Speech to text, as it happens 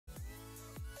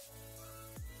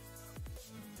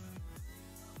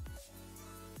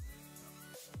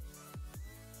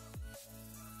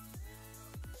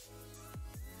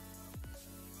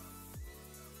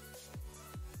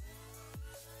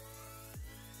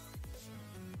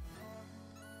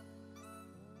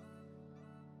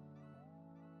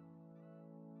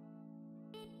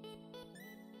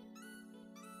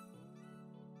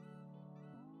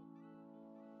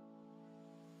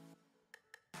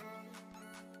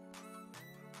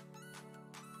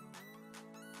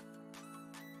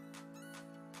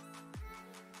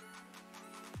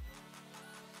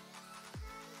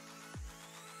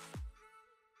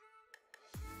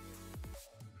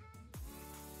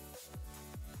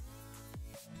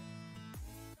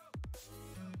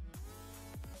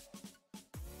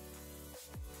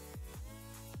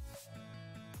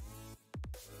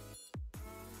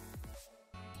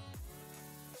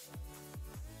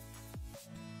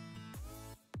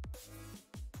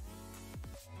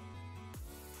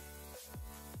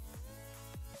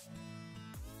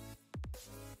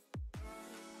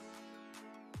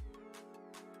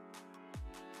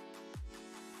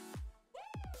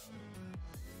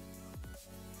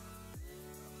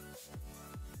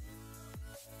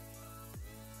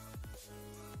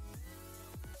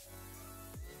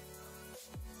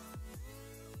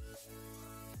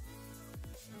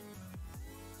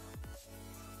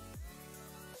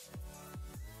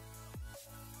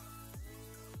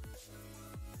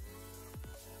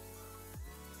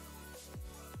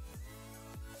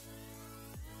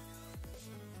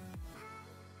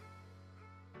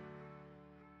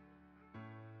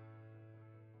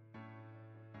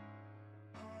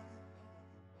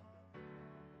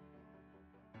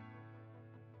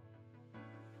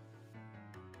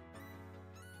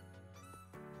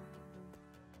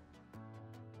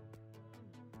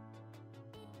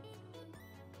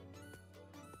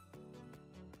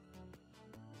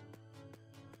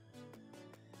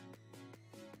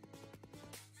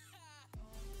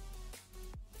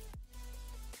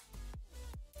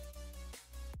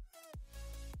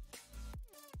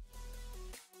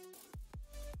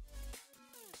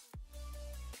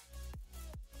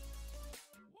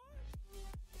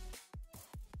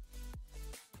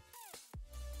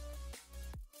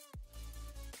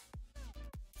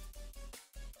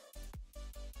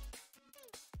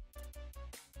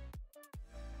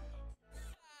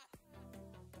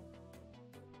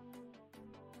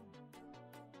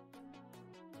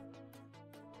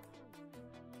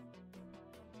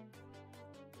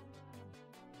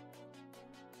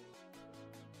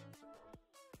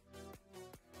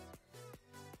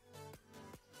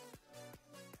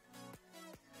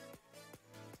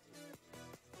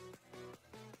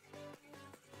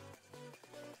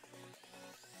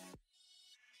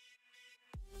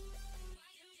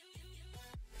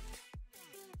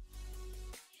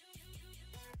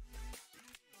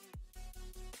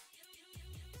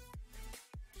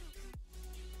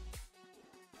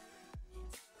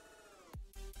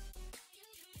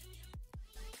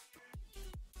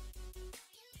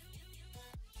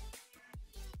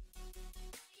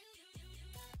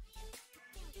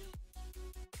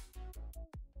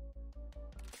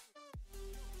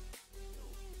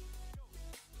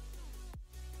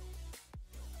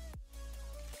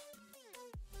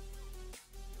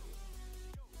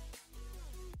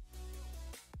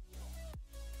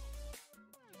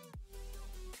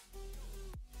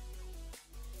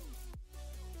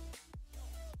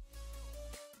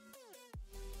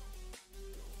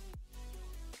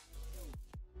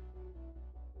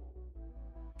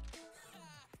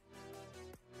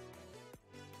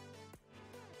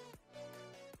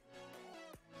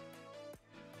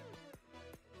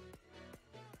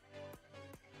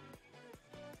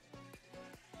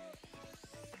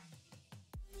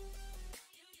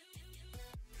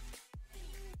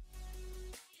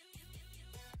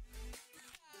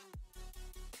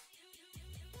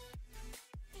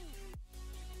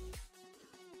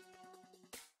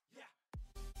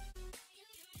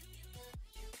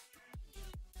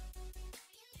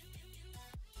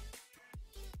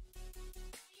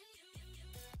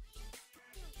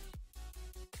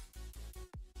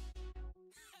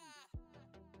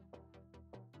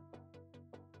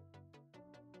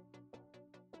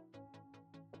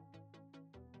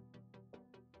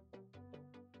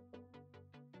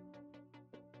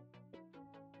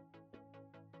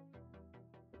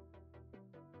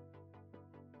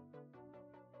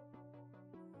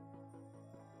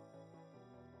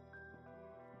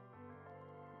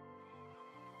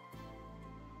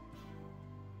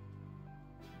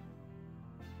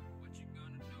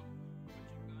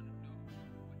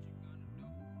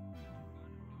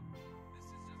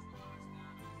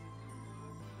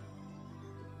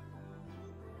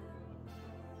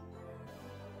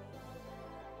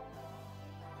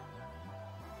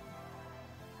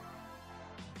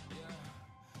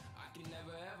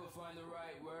find the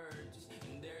right words,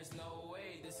 and there's no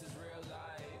way this is real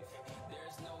life.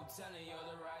 There's no telling you're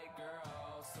the right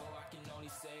girl, so I can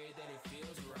only say that it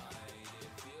feels right.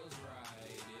 It feels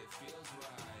right, it feels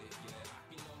right. Yeah, I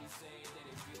can only say that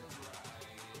it feels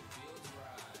right. It feels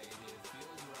right, it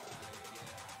feels right.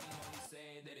 Yeah, I can only say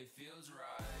that it feels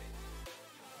right.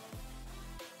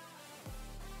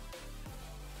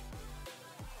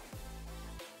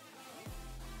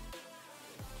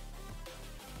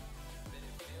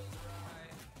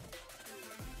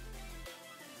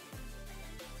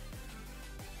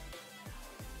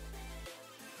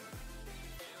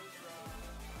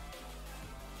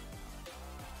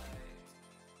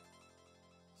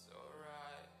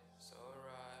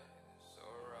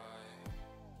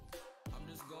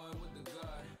 Going with the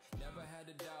gut, never had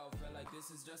a doubt, felt like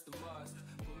this is just a must.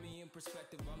 Put me in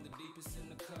perspective, I'm the deepest in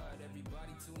the cut.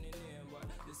 Everybody tuning in, but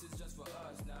this is just for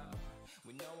us now.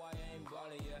 We know I ain't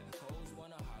ballin' yet, hoes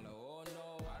wanna holler, oh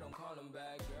no, I don't call them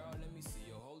back. Girl, let me see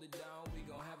you hold it down, we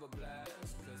gon' have a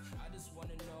blast. Cause I just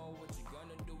wanna know what you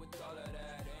gonna do with all of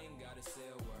that. Ain't gotta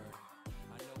say a word,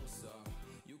 I know what's up.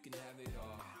 You can have it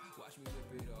all, watch me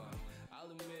rip it off. I'll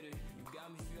admit it, you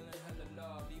got me feeling hella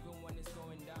love. Even when it's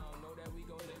going down, know that we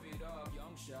gon' live it up.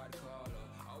 Young shot caller,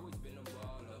 always been a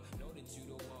baller. Know that you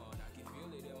the one, I can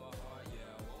feel it in my heart. Yeah,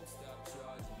 I won't stop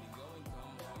charging me, go and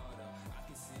come harder. I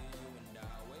can see you and I,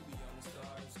 way beyond the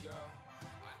stars, girl.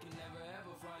 I can never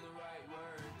ever find the right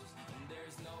words, and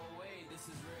there's no way this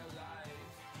is real life.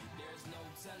 There's no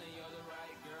telling you're the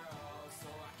right girl, so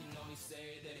I can only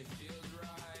say that it feels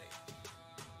right.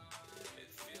 It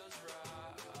feels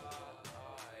right.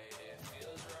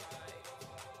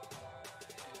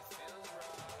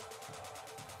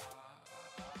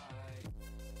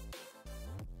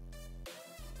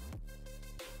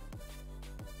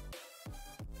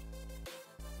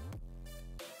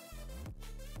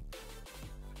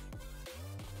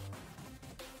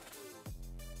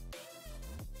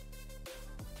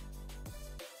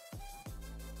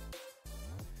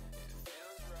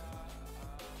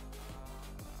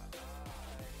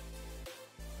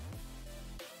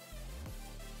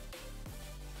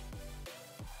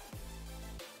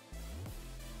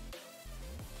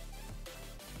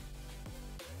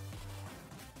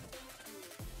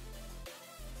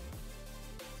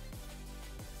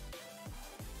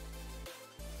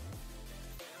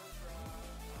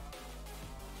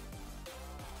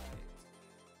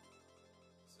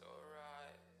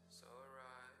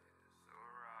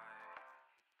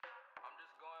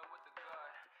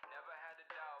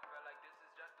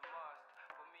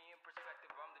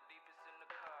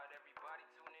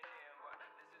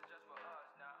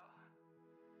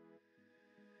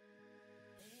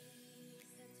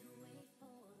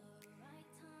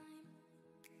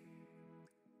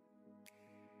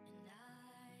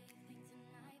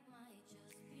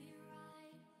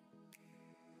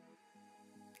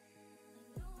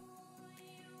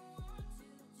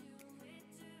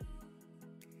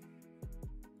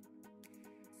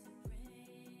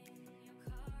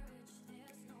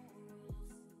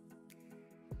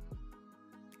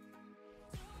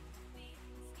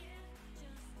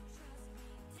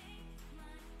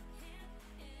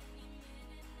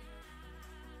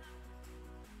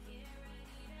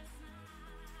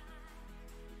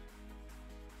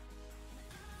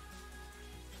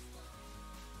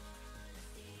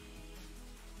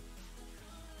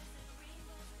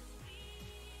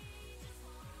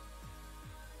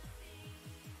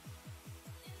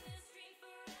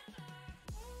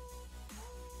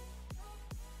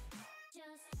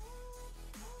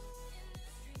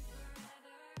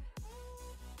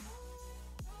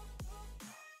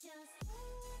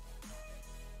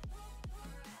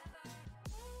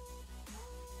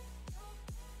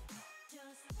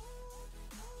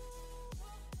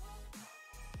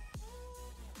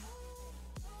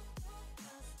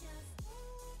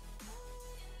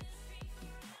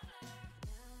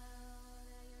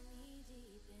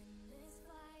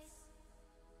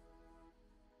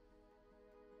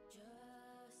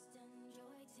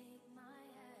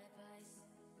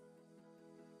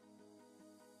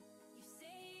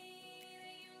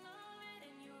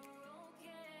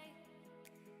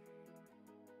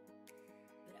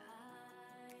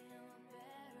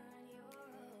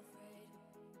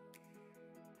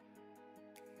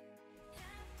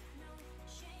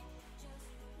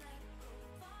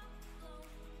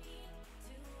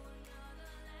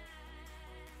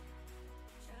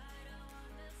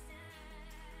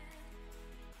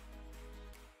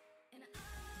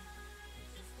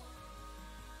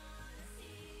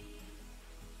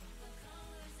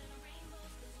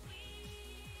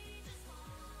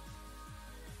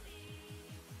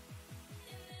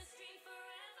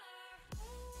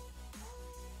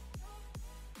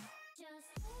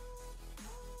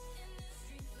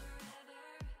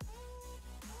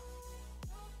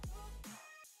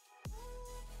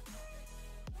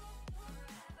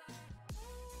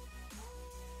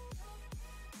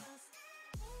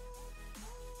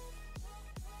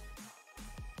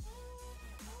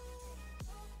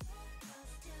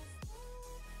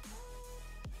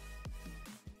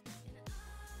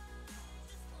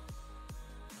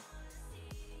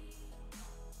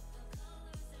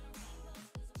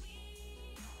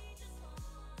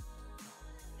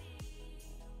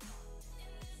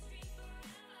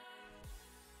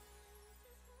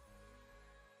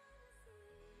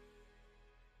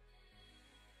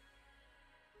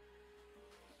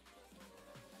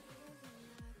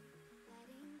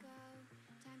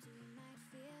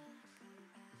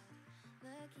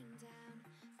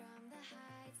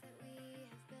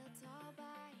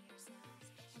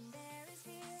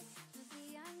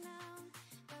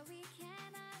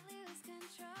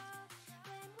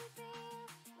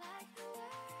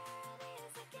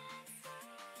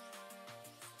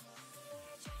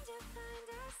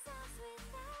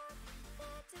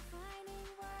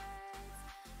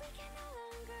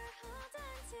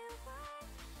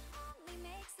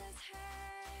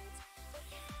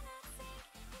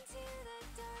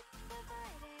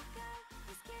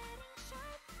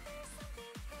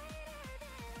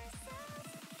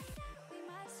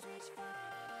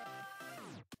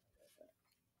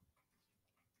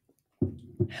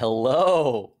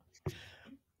 Hello.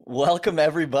 Welcome,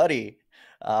 everybody.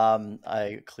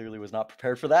 I clearly was not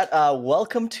prepared for that.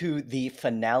 Welcome to the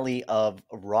finale of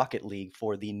Rocket League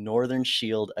for the Northern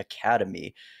Shield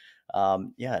Academy.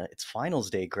 Yeah, it's finals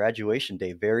day, graduation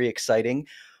day. Very exciting.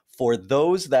 For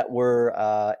those that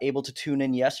were able to tune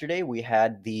in yesterday, we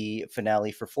had the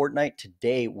finale for Fortnite.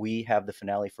 Today, we have the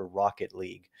finale for Rocket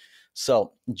League.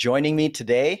 So, joining me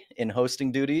today in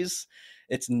hosting duties,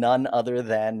 it's none other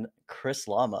than Chris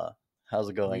Lama. How's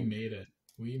it We going? made it.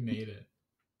 We made it.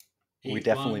 We 8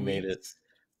 definitely long made it. weeks,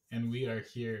 and we are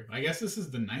here. I guess this is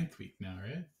the ninth week now,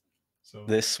 right? So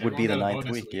This would be everyone the got a ninth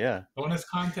bonus week, week. yeah. Bonus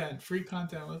content, free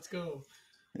content. Let's go.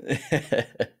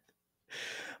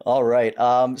 All right.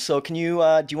 So can you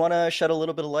do you want to shed a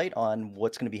little bit of light on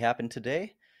what's going to be happening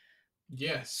today?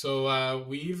 Yeah, so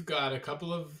we've got a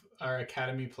couple of our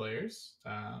academy players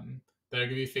that are going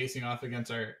to be facing off against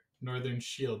our Northern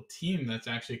Shield team that's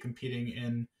actually competing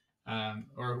in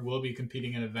or will be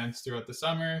competing in events throughout the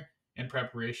summer in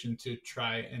preparation to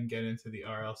try and get into the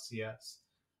RLCS.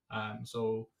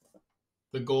 So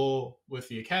the goal with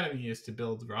the academy is to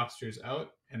build rosters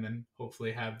out and then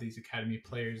hopefully have these academy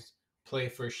players play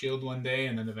for Shield one day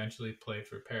and then eventually play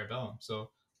for Parabellum. So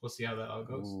we'll see how that all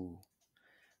goes. Ooh,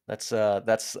 that's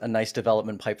a nice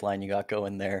development pipeline you got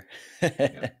going there.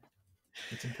 Yeah,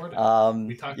 it's important.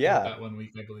 We talked about Yeah. that one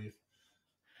week, I believe.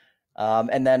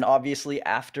 And then obviously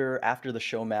after the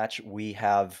show match, we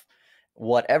have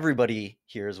what everybody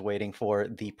here is waiting for,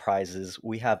 the prizes.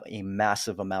 We have a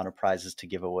massive amount of prizes to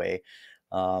give away.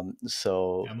 Yeah,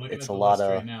 So I'm looking it's at a the lot list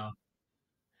right of now.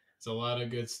 It's a lot of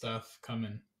good stuff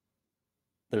coming.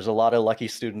 there's a lot of lucky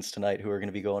students tonight who are going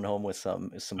to be going home with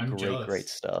some I'm great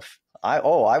jealous. stuff.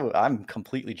 I'm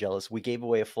completely jealous. We gave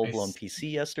away a full I, blown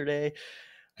PC yesterday.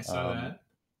 I saw Um, that.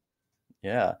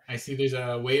 yeah. I see there's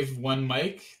a Wave 1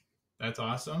 mic. That's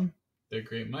awesome. They're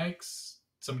great mics.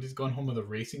 Somebody's going home with a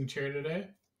racing chair today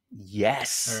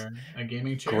Yes. or a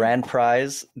gaming chair. Grand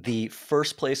prize. The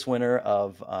first place winner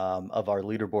of our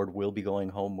leaderboard will be going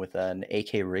home with an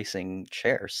AK Racing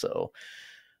chair. So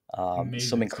some Amazing.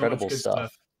 So much incredible good stuff,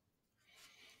 stuff.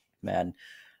 man.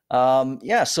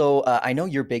 Yeah. So I know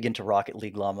you're big into Rocket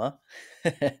League, Llama.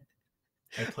 I play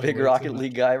Big way too Rocket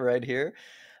League much. guy right here.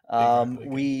 Big Rocket League guy.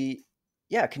 We,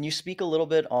 yeah, can you speak a little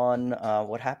bit on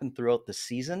what happened throughout the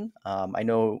season? I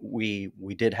know we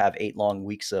did have 8 long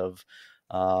weeks of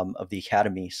the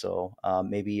academy, so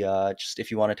maybe just if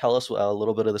you want to tell us a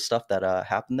little bit of the stuff that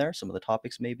happened there, some of the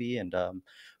topics maybe, and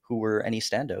who were any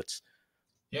standouts.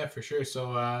 Yeah, for sure.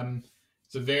 So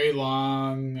it's a very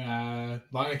long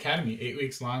academy, 8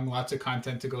 weeks long, lots of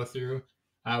content to go through.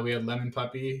 We had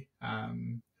Lemonpuppy,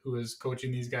 who was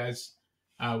coaching these guys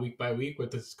week by week with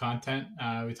this content.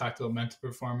 We talked about mental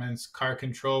performance, car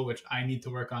control, which I need to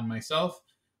work on myself,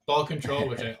 ball control,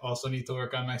 which I also need to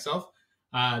work on myself,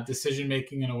 decision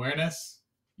making and awareness.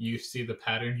 You see the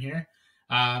pattern here.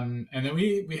 And then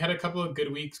we had a couple of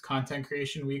good weeks. Content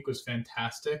creation week was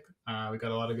fantastic. We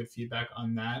got a lot of good feedback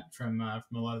on that from a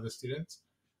lot of the students.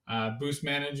 Boost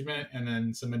management and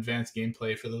then some advanced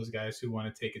gameplay for those guys who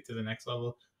want to take it to the next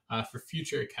level for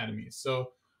future academies.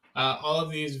 So all of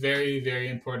these very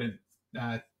important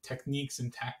techniques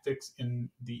and tactics in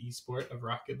the esport of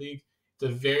Rocket League. It's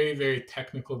a very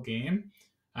technical game,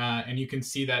 and you can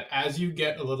see that as you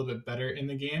get a little bit better in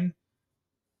the game,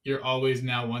 you're always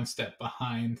now one step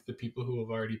behind the people who have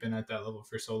already been at that level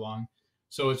for so long.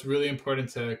 So it's really important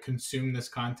to consume this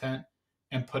content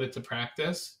and put it to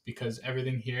practice because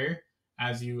everything here,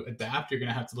 as you adapt, you're going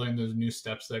to have to learn those new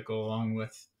steps that go along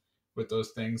with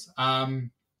those things. I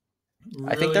think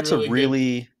Really, that's a really good.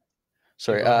 really Yeah,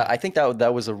 Sorry, go ahead. I think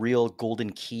that was a real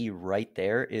golden key right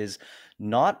there. Is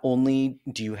not only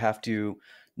do you have to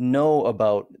know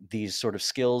about these sort of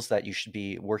skills that you should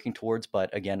be working towards,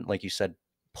 but again, like you said,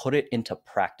 put it into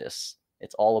practice.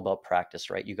 It's all about practice,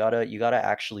 right? You gotta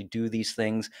actually do these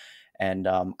things and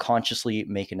consciously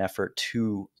make an effort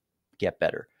to get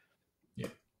better. Yeah,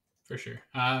 for sure.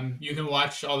 You can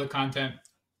watch all the content,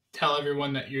 tell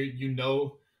everyone that you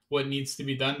know what needs to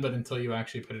be done, but until you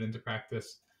actually put it into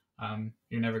practice,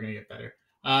 you're never going to get better.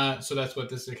 So that's what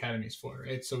this academy is for,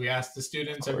 right? So we ask the Of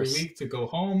students every course. week to go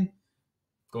home.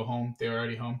 They're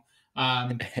already home,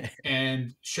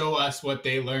 and show us what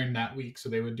they learned that week. So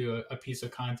they would do a piece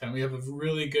of content. We have a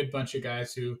really good bunch of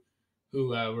guys who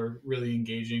were really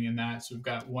engaging in that. So we've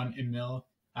got one Emil,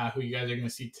 who you guys are going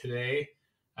to see today.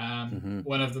 Hmm.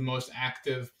 One of the most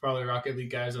active, probably Rocket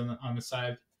League guys on the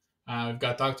side. We've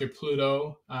got Dr.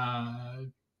 Pluto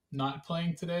not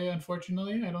playing today,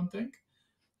 unfortunately. I don't think.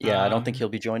 Yeah, I don't think Um, he'll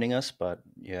be joining us, but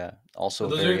yeah, but also a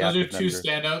those are very those are active two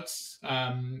member.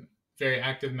 standouts. very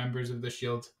active members of the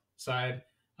Shield side.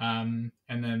 And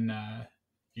then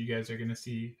you guys are going to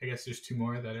see, I guess there's 2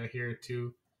 more that are here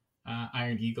too,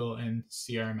 Iron Eagle and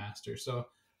CR Master. So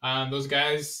those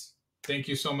guys, thank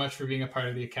you so much for being a part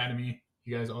of the Academy.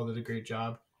 You guys all did a great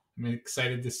job. I'm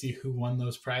excited to see who won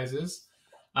those prizes.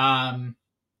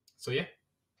 So yeah,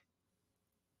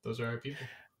 those are our people.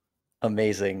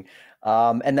 Amazing.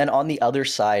 And then on the other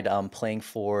side, playing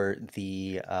for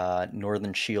the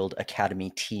Northern Shield Academy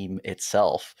team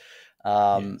itself.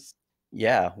 Yes.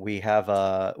 Yeah, we have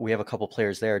a couple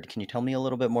players there. Can you tell me a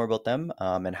little bit more about them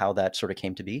and how that sort of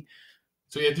came to be?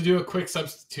 So we had to do a quick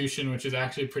substitution, which is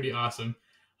actually pretty awesome.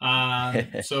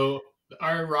 So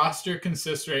our roster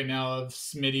consists right now of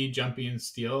Smitty, Jumpy, and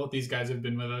Steel. These guys have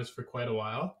been with us for quite a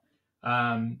while.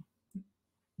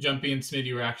 Jumpy and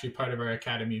Smitty were actually part of our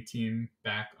academy team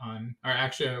back on, or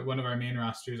actually one of our main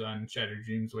rosters on Shattered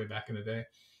Dreams way back in the day.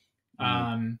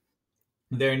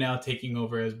 They're now taking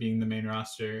over as being the main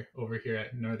roster over here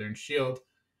at Northern Shield.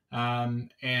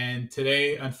 And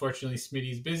today, unfortunately,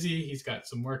 Smitty's busy. He's got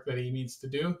some work that he needs to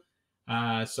do.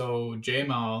 So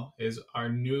Jamal is our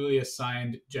newly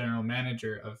assigned general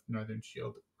manager of Northern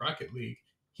Shield Rocket League.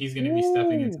 He's going to be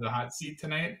stepping into the hot seat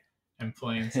tonight and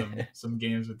playing some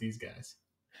games with these guys.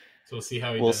 So we'll see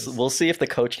how he does. We'll see if the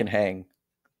coach can hang.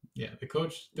 Yeah, the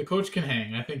coach can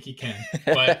hang. I think he can.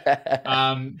 But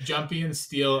Jumpy and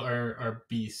Steel are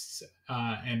beasts.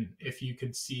 And if you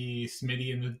could see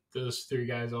Smitty and those 3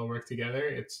 guys all work together,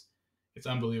 it's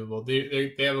unbelievable.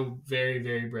 They have a very,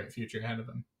 very bright future ahead of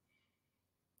them.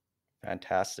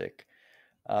 Fantastic.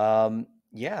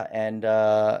 Yeah, and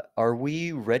are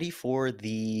we ready for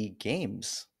the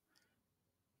games?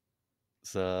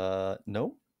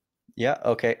 No? Yeah,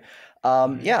 okay.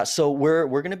 Yeah, so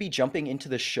we're gonna be jumping into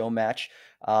the show match.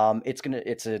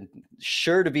 It's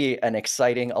sure to be an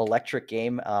exciting electric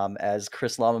game. As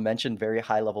Chris Lama mentioned, very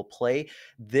high level play.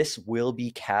 This will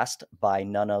be cast by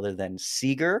none other than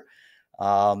Seager.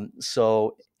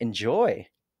 So enjoy.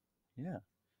 Yeah.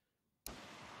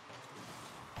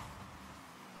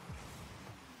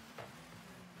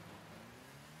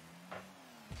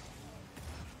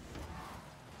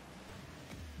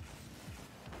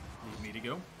 Need me to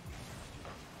go?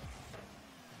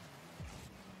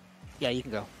 Yeah, you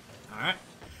can go.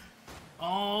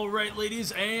 All right,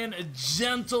 ladies and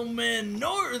gentlemen,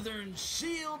 Northern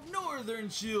Shield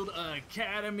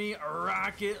Academy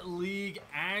Rocket League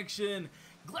action.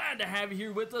 Glad to have you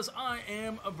here with us. I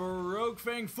am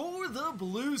Brokefang for the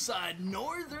blue side.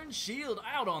 Northern Shield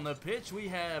out on the pitch. We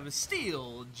have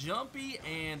Steel, Jumpy,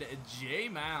 and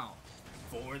J-Mal.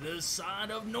 For the side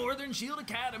of Northern Shield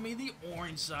Academy, the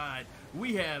orange side,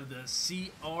 we have the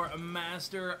CR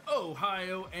Master,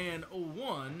 Ohio, and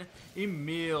 1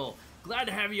 Emil. Glad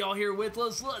to have you all here with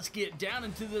us. Let's get down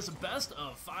into this best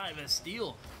of 5 as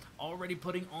Steel. Already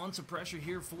putting on some pressure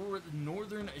here for the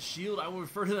Northern Shield. I will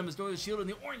refer to them as Northern Shield and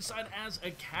the orange side as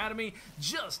Academy,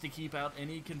 just to keep out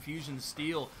any confusion.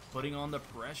 Steel putting on the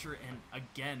pressure, and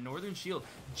again, Northern Shield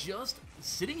just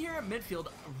sitting here at midfield,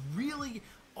 really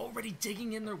already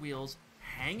digging in their wheels,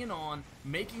 hanging on,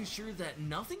 making sure that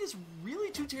nothing is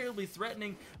really too terribly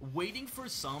threatening, waiting for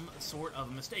some sort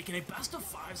of mistake. In a best of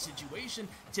 5 situation,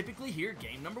 typically here,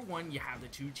 game number 1, you have the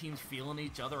 2 teams feeling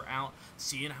each other out,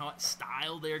 seeing how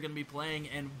style they're going to be playing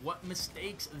and what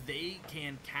mistakes they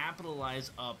can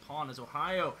capitalize upon. As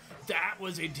Ohio, that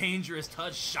was a dangerous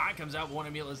touch. Shot comes out, 1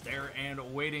 Emil is there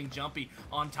and waiting. Jumpy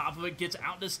on top of it, gets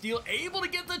out to Steel, able to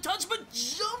get the touch, but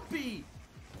Jumpy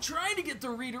trying to get the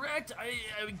redirect.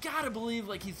 I gotta believe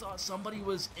like he thought somebody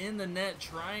was in the net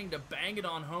trying to bang it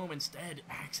on home. Instead,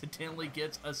 accidentally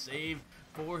gets a save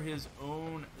for his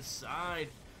own side.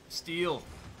 Steel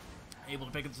able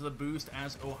to pick it to the boost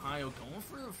as Ohio going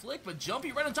for the flick, but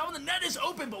Jumpy right on top of the net is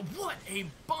open, but what a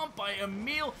bump by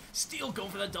Emil. Steel going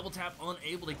for that double tap,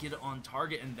 unable to get it on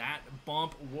target, and that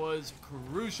bump was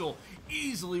crucial.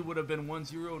 Easily would have been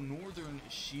 1-0 Northern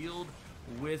Shield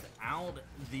without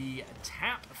the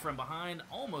tap from behind.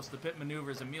 Almost the pit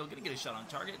maneuvers. Emil gonna get a shot on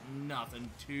target. Nothing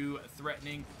too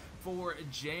threatening for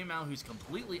J-Mal, who's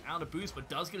completely out of boost, but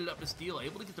does get it up to Steel.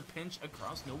 Able to get the pinch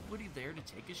across. Nobody there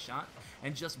to take a shot,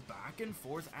 and just back and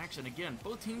forth action. Again,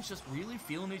 both teams just really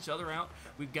feeling each other out.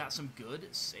 We've got some good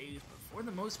saves, but for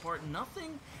the most part,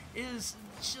 nothing is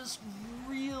just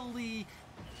really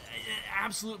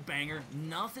absolute banger.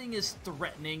 Nothing is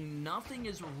threatening. Nothing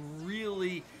is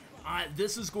really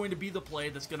this is going to be the play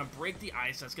that's going to break the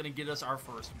ice, that's going to get us our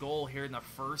first goal here in the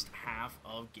first half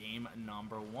of game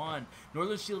number 1.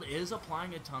 Northern Shield is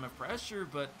applying a ton of pressure,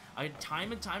 but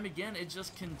time and time again, it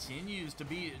just continues to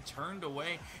be turned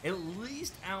away, at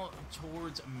least out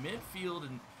towards midfield,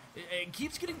 and It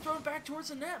keeps getting thrown back towards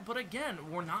the net, but again,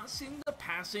 we're not seeing the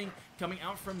passing coming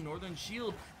out from Northern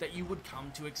Shield that you would come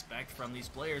to expect from these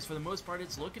players. For the most part,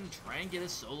 it's looking to try and get a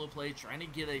solo play, trying to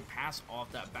get a pass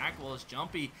off that back wall. Is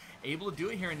Jumpy able to do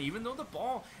it here? And even though the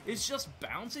ball is just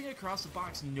bouncing across the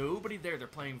box, nobody there. They're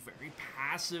playing very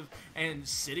passive and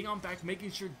sitting on back,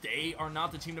 making sure they are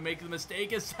not the team to make the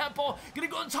mistake. Is that ball gonna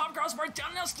go on top crossbar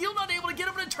down? Now Steel not able to get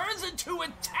it, but it turns into a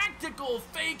tactical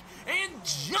fake, and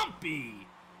Jumpy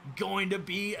going to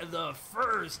be the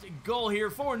first goal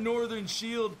here for Northern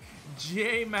Shield.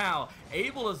 J-Mal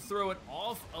able to throw it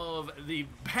off of the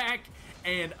back,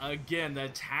 and again, the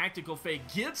tactical fake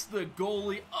gets the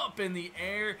goalie up in the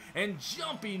air, and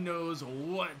Jumpy knows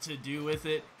what to do with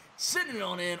it. Sitting it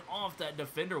on in off that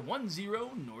defender.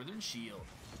 1-0 Northern Shield.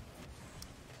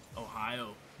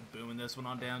 Ohio booming this one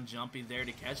on down. Jumpy there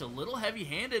to catch. A little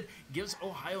heavy-handed. Gives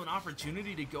Ohio an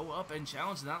opportunity to go up and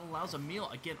challenge, and that allows Emil,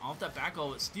 again, off that back all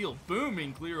with Steel.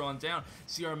 Booming clear on down.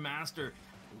 CR Master,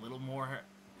 a little more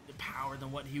power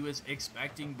than what he was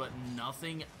expecting, but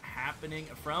nothing happening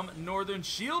from Northern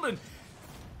Shield, and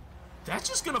that's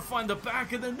just going to find the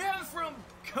back of the net from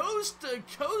coast to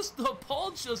coast. The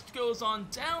ball just goes on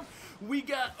down. We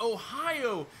got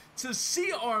Ohio to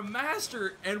CR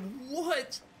Master, and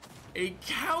what a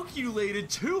calculated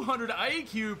 200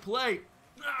 IQ play.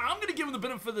 I'm going to give him the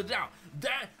benefit of the doubt.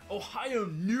 That Ohio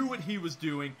knew what he was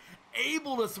doing,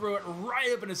 able to throw it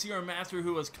right up into CR Master,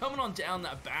 who was coming on down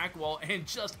that back wall, and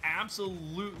just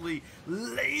absolutely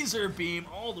laser beam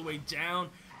all the way down,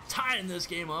 tying this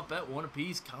game up at 1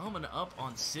 apiece, coming up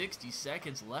on 60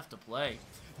 seconds left to play.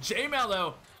 J-Mal,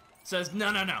 though, says,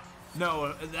 no,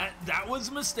 that was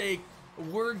a mistake.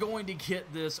 We're going to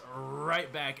get this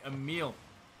right back. Emil,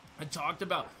 I talked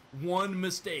about one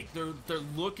mistake. They're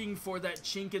looking for that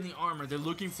chink in the armor. They're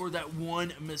looking for that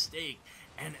one mistake.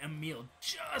 And Emil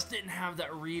just didn't have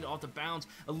that read off the bounce.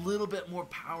 A little bit more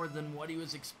power than what he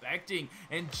was expecting.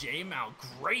 And J-Mal,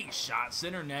 great shot,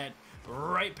 center net,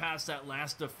 right past that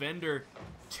last defender.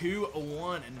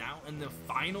 2-1, and now in the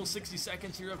final 60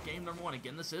 seconds here of game number 1.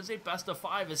 Again, this is a best of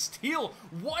 5. A steal.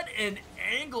 What an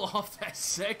angle off that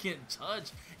second touch.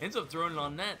 Ends up throwing it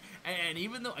on net. And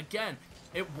even though, again,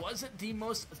 it wasn't the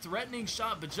most threatening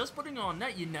shot, but just putting it on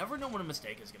net, you never know when a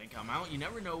mistake is going to come out. You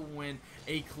never know when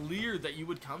a clear that you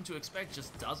would come to expect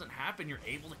just doesn't happen. You're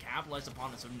able to capitalize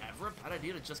upon it, so never a bad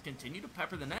idea to just continue to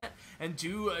pepper the net and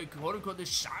do a quote-unquote this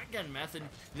shotgun method,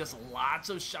 just lots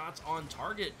of shots on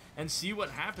target, and see what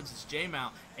happens. It's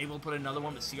J-Mal able to put another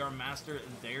one, but CR Master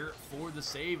there for the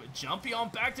save. Jumpy on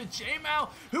back to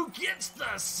J-Mal, who gets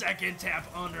the second tap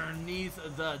underneath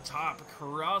the top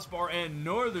crossbar, and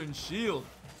Northern Shield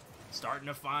starting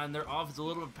to find their offense a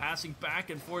little bit, passing back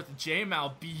and forth.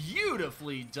 J-Mal,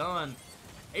 beautifully done.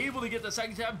 Able to get the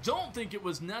second tap. Don't think it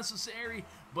was necessary,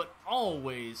 but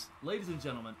always, ladies and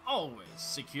gentlemen, always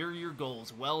secure your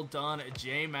goals. Well done,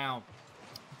 J-Mal.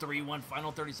 3-1,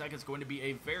 final 30 seconds. Going to be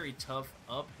a very tough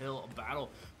uphill battle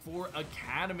for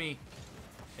Academy.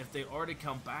 If they already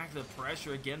come back, the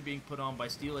pressure again being put on by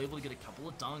Steel, able to get a couple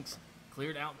of dunks.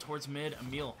 Cleared out towards mid.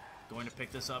 Emil going to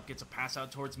pick this up, gets a pass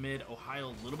out towards mid. Ohio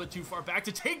a little bit too far back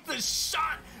to take the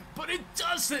shot, but it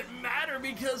doesn't matter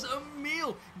because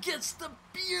Emil gets the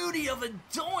beauty of a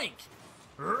doink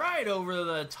right over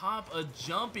the top of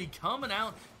Jumpy, coming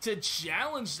out to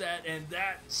challenge that, and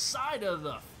that side of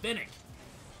the Fennec.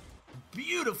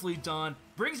 Beautifully done.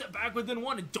 Brings it back within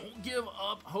 1, and don't give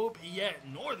up hope yet.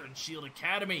 Northern Shield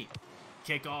Academy.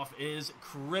 Kickoff is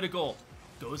critical.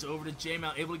 Goes over to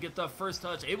J-Mal, able to get the first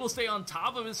touch, able to stay on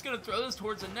top of it. It's going to throw this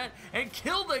towards the net and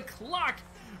kill the clock,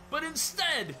 but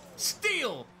instead,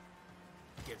 Steel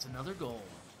gets another goal.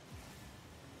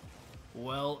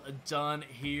 Well done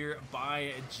here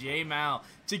by J-Mal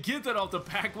to get that off the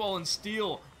back wall, and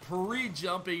Steel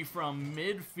pre-jumping from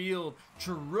midfield,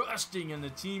 trusting in the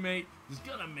teammate, is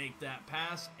going to make that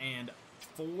pass, and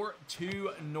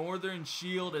 4-2 Northern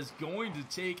Shield is going to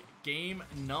take game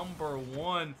number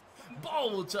 1.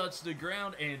 Ball will touch the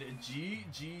ground, and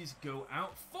GG's go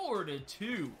out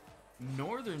 4-2.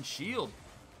 Northern Shield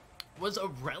was a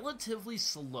relatively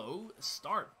slow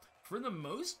start. For the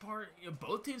most part,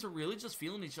 both teams were really just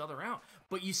feeling each other out.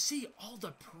 But you see all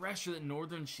the pressure that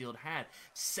Northern Shield had.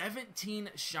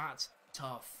 17 shots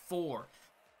to 4.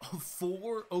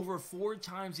 Over 4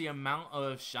 times the amount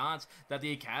of shots that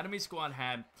the Academy squad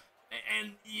had.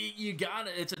 And you got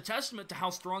it. It's a testament to how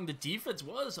strong the defense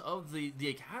was of the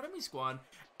Academy squad.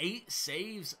 8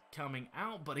 saves coming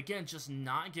out, but again, just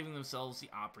not giving themselves the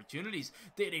opportunities.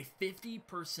 They had a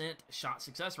 50% shot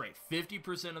success rate.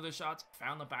 50% of their shots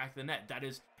found the back of the net. That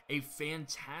is a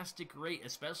fantastic rate,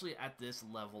 especially at this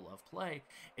level of play.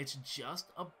 It's just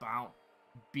about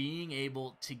being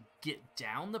able to get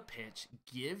down the pitch,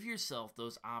 give yourself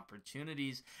those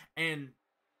opportunities, and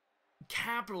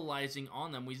capitalizing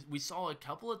on them. We saw a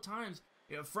couple of times,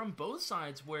 you know, from both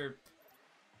sides where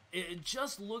it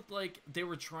just looked like they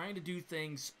were trying to do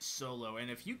things solo.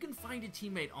 And if you can find a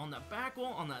teammate on that back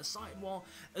wall, on that side wall,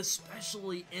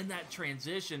 especially in that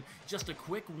transition, just a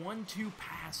quick 1-2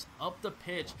 pass up the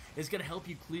pitch is going to help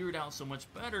you clear it out so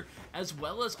much better. As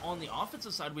well as on the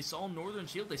offensive side, we saw Northern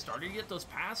Shield, they started to get those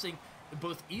passing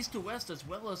both east to west as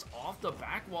well as off the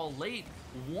back wall late.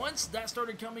 Once that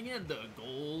started coming in, the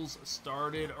goals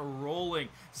started rolling.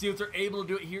 See if they're able to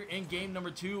do it here in game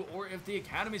number 2, or if the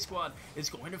Academy squad is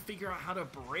going to figure out how to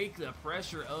break the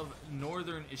pressure of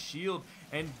Northern Shield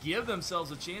and give themselves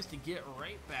a chance to get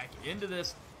right back into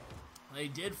this. They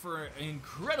did for an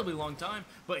incredibly long time,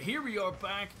 but here we are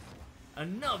back.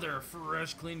 Another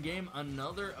fresh, clean game,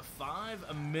 another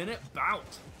 5-minute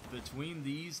bout between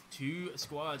these two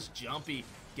squads. Jumpy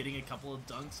getting a couple of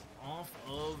dunks off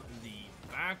of the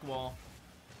back wall.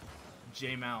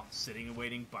 J-Mal sitting and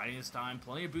waiting, biding his time,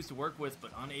 plenty of boost to work with,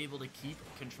 but unable to keep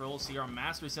control. CR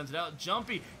Master sends it out.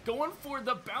 Jumpy going for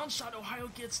the bounce shot. Ohio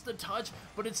gets the touch,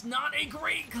 but it's not a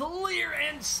great clear,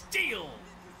 and steal.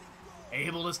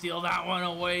 Able to steal that one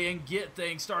away and get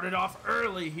things started off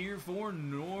early here for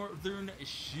Northern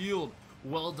Shield.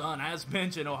 Well done. As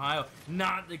mentioned, Ohio,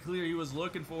 not the clear he was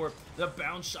looking for. The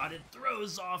bounce shot, it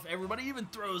throws off everybody, even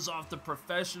throws off the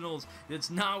professionals. It's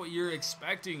not what you're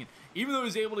expecting. Even though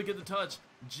he's able to get the touch,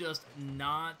 just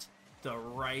not the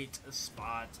right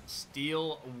spot.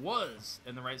 Steal was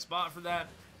in the right spot for that.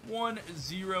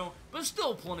 1-0, but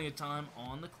still plenty of time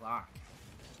on the clock.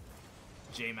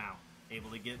 J-Mal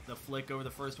able to get the flick over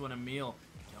the first one. Emil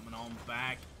coming on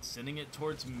back, sending it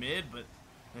towards mid, but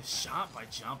a shot by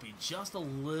Jumpy just a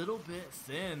little bit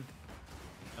thin.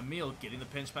 Emil getting the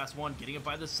pinch past one, getting it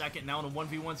by the second, now in a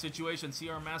 1v1 situation.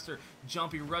 CR Master,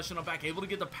 Jumpy rushing on back, able to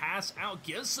get the pass out,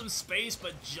 gives some space,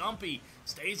 but Jumpy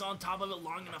stays on top of it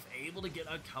long enough, able to get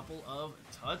a couple of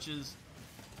touches.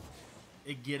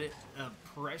 Get it,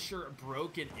 pressure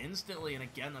broken instantly, and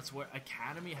again, that's what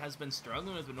Academy has been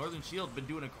struggling with. But Northern Shield been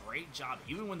doing a great job,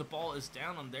 even when the ball is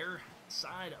down on their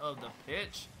side of the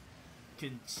pitch,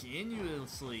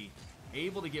 continuously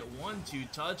able to get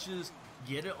 1-2 touches,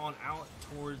 get it on out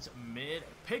towards mid,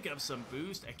 pick up some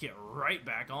boost, and get right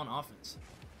back on offense.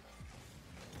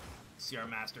 CR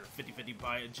Master 50-50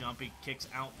 by Jumpy, kicks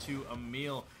out to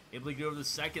Emil, able to get over the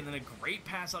second, then a great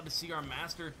pass out to CR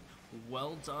Master.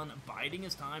 Well done, biding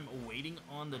his time, waiting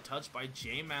on the touch by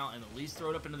J-Mal, and at least throw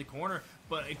it up into the corner.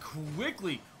 But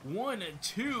quickly, 1,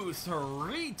 2,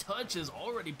 3 touches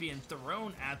already being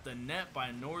thrown at the net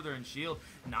by Northern Shield.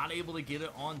 Not able to get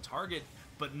it on target.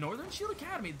 But Northern Shield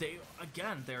Academy,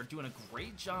 they're doing a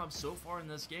great job so far in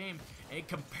this game, and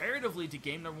comparatively to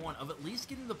game number 1, of at least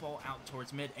getting the ball out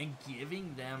towards mid and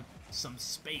giving them some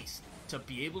space to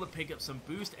be able to pick up some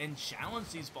boost and challenge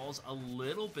these balls a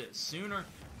little bit sooner.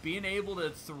 Being able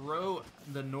to throw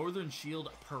the Northern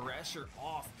Shield pressure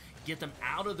off, get them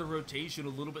out of the rotation a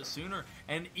little bit sooner,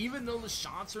 and even though the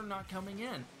shots are not coming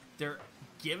in, they're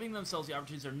giving themselves the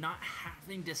opportunities. They're not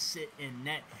having to sit in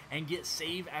net and get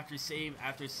save after save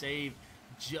after save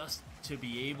just to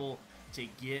be able to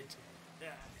get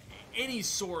any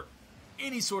sort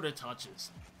of touches.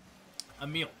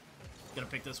 Emil gonna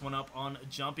pick this one up on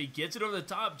Jumpy, gets it over the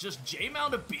top, just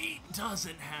J-Mal to beat,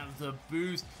 doesn't have the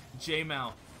boost.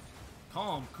 J-Mal,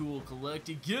 calm, cool,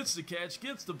 collected, gets the catch,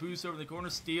 gets the boost over the corner.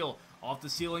 Steal off the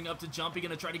ceiling up to Jumpy,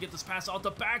 gonna try to get this pass off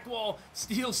the back wall.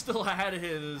 Steal still had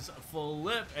his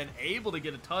flip and able to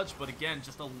get a touch, but again,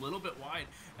 just a little bit wide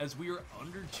as we are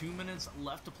under 2 minutes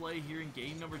left to play here in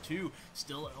game number 2.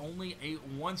 Still only a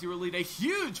 1-0 lead. A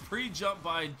huge pre-jump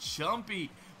by Jumpy,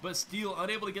 but Steele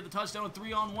unable to get the touchdown with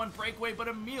 3-on-1 breakaway, but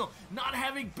Emil not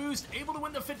having boost, able to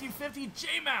win the 50-50.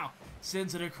 J-Mal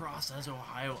sends it across as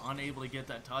Ohio unable to get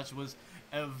that touch. Was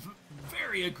a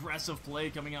very aggressive play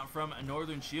coming out from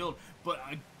Northern Shield, but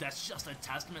that's just a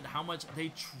testament to how much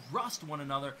they trust one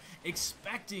another,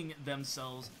 expecting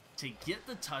themselves to get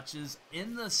the touches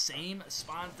in the same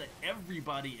spot that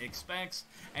everybody expects,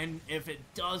 and if it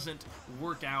doesn't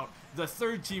work out, the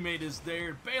third teammate is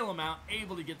there, bail him out,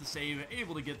 able to get the save,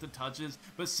 able to get the touches,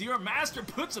 but CR Master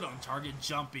puts it on target.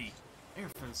 Jumpy there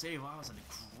for the save. Wow, that was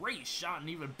a great shot, and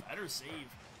even better save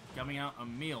coming out.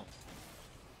 Emil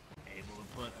able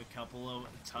to put a couple of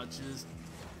touches,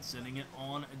 sending it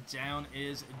on down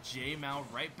is J-Mal,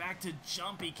 right back to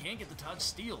Jumpy, can't get the touch.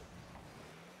 Steal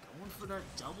going for that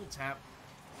double tap,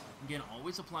 Again,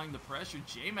 always applying the pressure.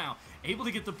 J-Mao able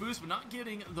to get the boost, but not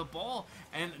getting the ball.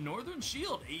 And Northern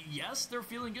Shield, yes, they're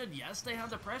feeling good. Yes, they have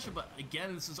the pressure, but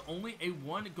again, this is only a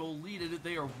 1-goal lead.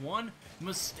 They are one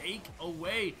mistake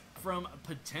away from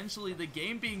potentially the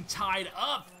game being tied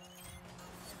up.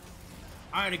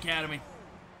 All right, Academy.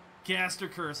 Caster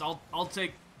Curse. I'll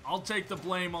take the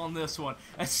blame on this one.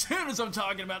 As soon as I'm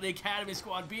talking about the Academy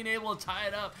squad being able to tie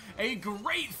it up, a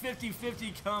great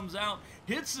 50-50 comes out,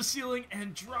 hits the ceiling,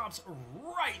 and drops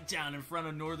right down in front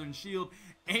of Northern Shield.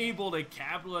 Able to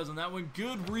capitalize on that one.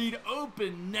 Good read,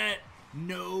 open net,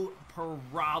 no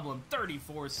problem.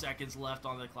 34 seconds left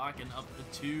on the clock and up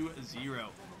to 2-0.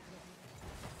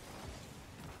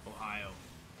 Ohio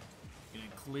gonna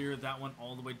clear that one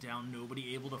all the way down.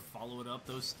 Nobody able to follow it up,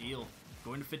 though. Steele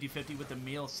going to 50-50 with the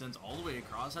meal, sends all the way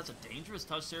across. That's a dangerous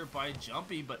touch there by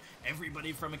Jumpy, but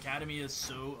everybody from Academy is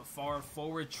so far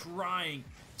forward, trying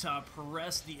to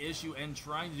press the issue and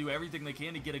trying to do everything they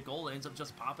can to get a goal. It ends up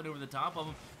just popping over the top of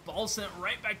him. Ball sent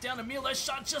right back down to Meal. That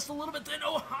shot just a little bit, then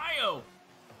Ohio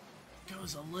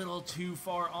goes a little too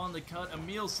far on the cut.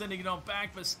 Emil sending it on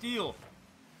back, but Steele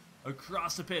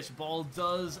across the pitch. Ball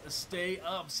does stay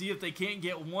up. See if they can't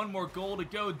get one more goal to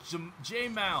go.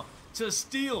 J-Mao to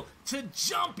Steele to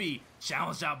Jumpy.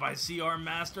 Challenged out by CR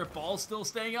Master. Ball still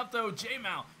staying up though.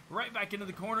 J-Mao right back into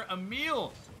the corner.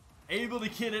 Emil able to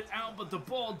get it out, but the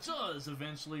ball does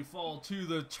eventually fall to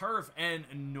the turf. And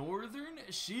Northern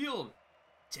Shield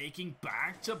taking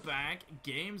back-to-back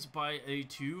games by a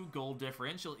 2-goal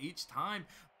differential each time.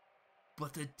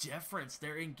 But the difference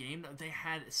there in game, they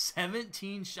had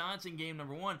 17 shots in game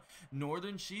number 1.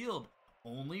 Northern Shield,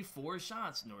 only 4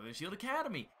 shots. Northern Shield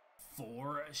Academy,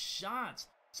 4 shots.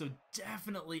 So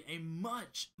definitely a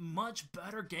much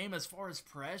better game as far as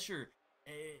pressure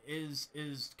is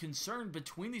concerned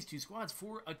between these two squads.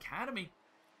 For Academy,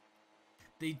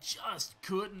 they just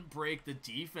couldn't break the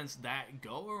defense that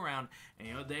go around. And,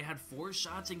 you know, they had 4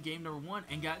 shots in game number 1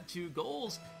 and got 2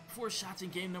 goals. 4 shots in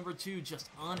game number 2, just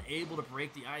unable to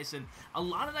break the ice. And a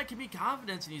lot of that can be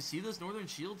confidence. And you see this Northern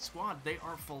Shield squad, they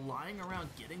are flying around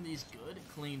getting these good,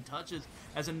 clean touches.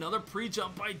 As another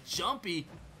pre-jump by Jumpy.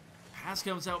 Pass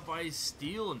comes out by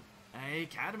Steele. And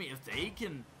Academy, if they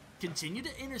can continue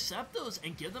to intercept those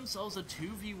and give themselves a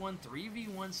 2v1,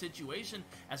 3v1 situation,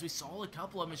 as we saw a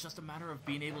couple of them, it's just a matter of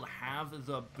being able to have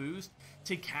the boost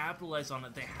to capitalize on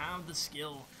it. They have the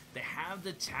skill, they have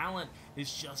the talent.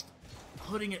 It's just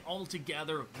putting it all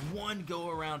together, one go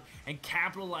around, and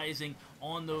capitalizing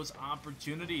on those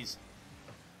opportunities.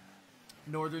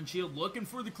 Northern Shield looking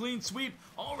for the clean sweep,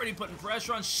 already putting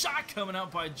pressure on. Shot coming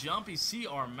out by Jumpy.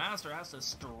 CR Master has to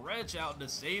stretch out to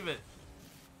save it.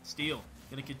 Steele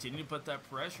going to continue to put that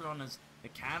pressure on his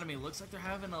Academy. Looks like they're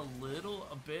having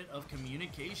a bit of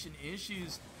communication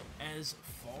issues as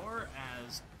far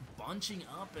as bunching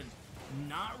up and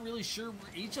not really sure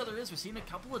where each other is. We've seen a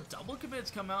couple of double commits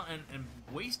come out and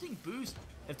wasting boost.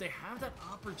 If they have that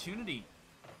opportunity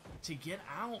to get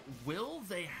out, will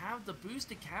they have the boost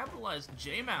to capitalize?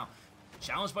 J-Mao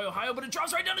challenged by Ohio, but it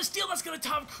drops right down to Steele. That's going to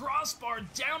top crossbar,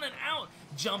 down and out.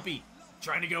 Jumpy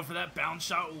trying to go for that bounce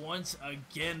shot once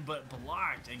again, but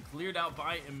blocked and cleared out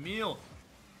by Emil.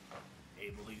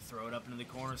 Able to throw it up into the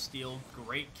corner. Steele,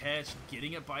 great catch,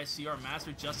 getting it by CR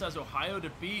Master just as Ohio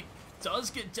to beat. Does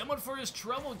get demoed for his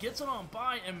trouble, gets it on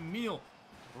by Emil.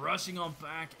 Rushing on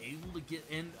back, able to get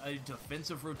in a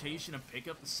defensive rotation and pick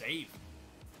up the save.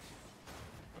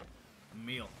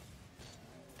 Emil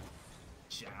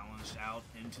challenged out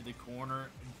into the corner.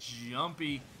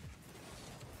 Jumpy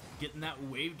getting that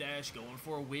wave dash, going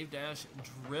for a wave dash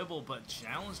dribble, but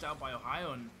challenged out by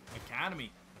Ohio and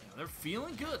Academy. They're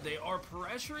feeling good. They are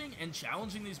pressuring and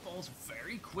challenging these balls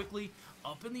very quickly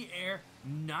up in the air,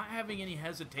 not having any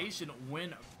hesitation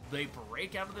when they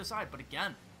break out of their side. But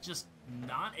again, just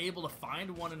not able to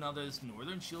find one another. This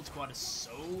Northern Shield squad is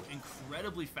so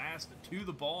incredibly fast to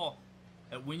the ball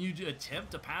that when you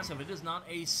attempt to pass, if it is not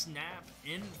a snap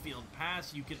infield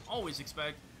pass, you can always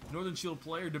expect Northern Shield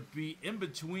player to be in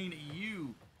between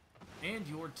you and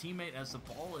your teammate as the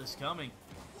ball is coming.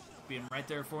 Being right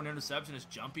there for an interception as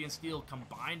Jumpy and Steele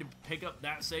combine to pick up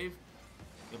that save.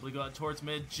 Able to go out towards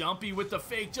mid. Jumpy with the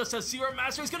fake just as CR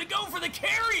Master is going to go for the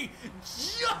carry.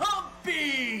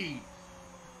 Jumpy!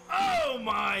 Oh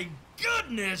my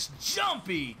goodness,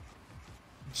 Jumpy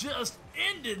just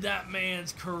ended that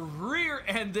man's career,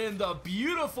 and then the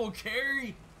beautiful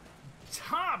carry.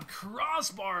 Top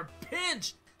crossbar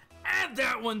pinch. Add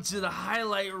that one to the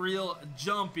highlight reel,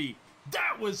 Jumpy.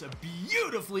 That was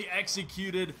beautifully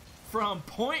executed from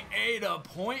point A to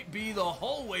point B the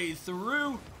whole way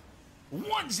through.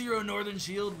 1-0 Northern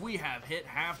Shield. We have hit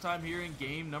halftime here in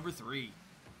game number 3.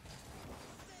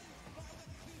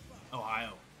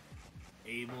 Ohio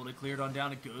able to clear it on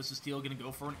down. It goes to Steel, gonna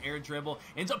go for an air dribble.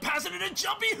 Ends up passing it to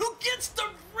Jumpy, who gets the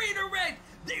redirect.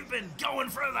 They've been going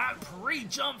for that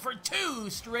pre-jump for 2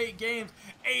 straight games.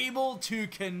 Able to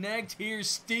connect here.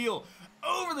 Steel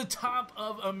over the top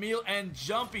of Emil, and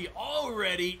Jumpy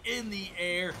already in the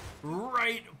air.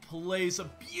 Right place. A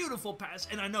beautiful pass.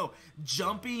 And I know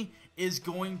Jumpy is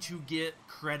going to get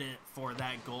credit for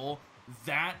that goal.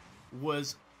 That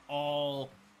was all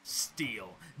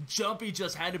Steel. Jumpy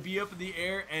just had to be up in the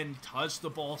air and touch the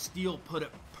ball. Steel put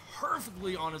it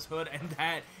perfectly on his hood, and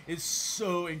that is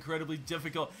so incredibly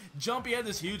difficult. Jumpy had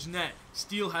this huge net.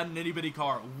 Steel had an itty-bitty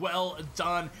car. Well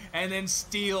done. And then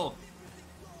Steel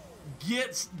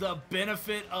gets the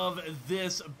benefit of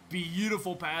this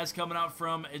beautiful pass coming out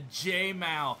from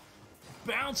J-Mal.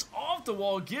 Bounce off the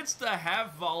wall, gets the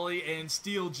half volley, and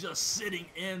Steel just sitting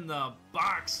in the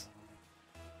box,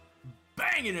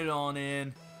 banging it on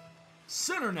in.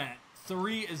 Center net,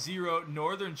 3-0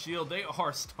 Northern Shield. They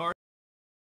are starting.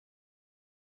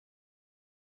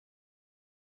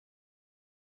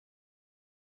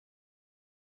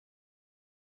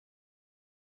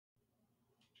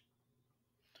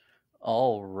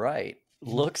 All right.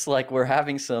 Looks like we're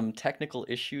having some technical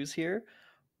issues here,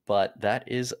 but that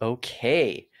is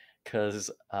okay because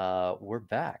we're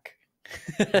back.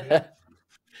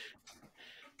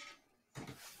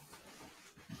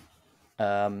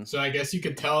 So I guess you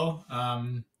could tell a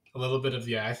little bit of,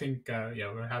 I think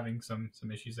we're having some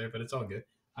issues there, but it's all good.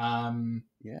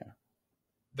 Yeah.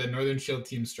 The Northern Shield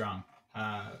team's strong.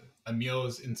 Emil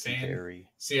is insane. Very.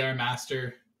 CR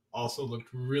Master also looked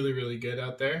really, really good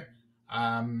out there.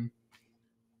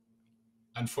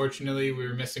 Unfortunately, we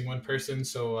were missing one person,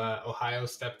 so Ohio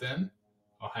stepped in.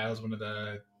 Ohio's one of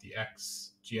the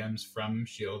ex GMs from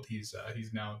Shield. He's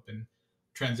now been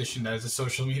transitioned as a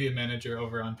social media manager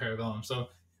over on Parabellum. So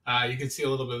you can see a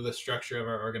little bit of the structure of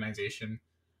our organization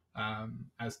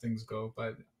as things go.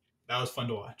 But that was fun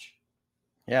to watch.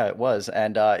 Yeah, it was,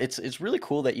 and it's really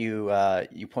cool that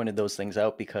you pointed those things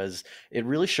out because it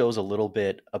really shows a little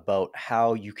bit about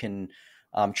how you can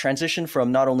transition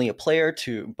from not only a player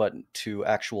but to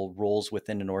actual roles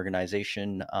within an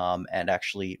organization and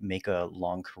actually make a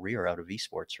long career out of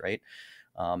esports, right?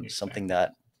 Exactly. Something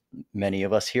that many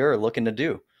of us here are looking to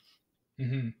do.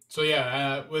 Mm-hmm. So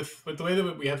with the way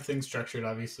that we have things structured,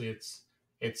 obviously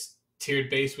it's tiered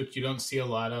based, which you don't see a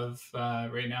lot of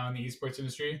right now in the esports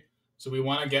industry. So we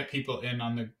want to get people in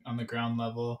on the ground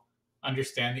level,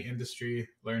 understand the industry,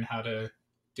 learn how to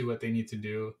do what they need to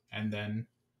do, and then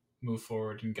move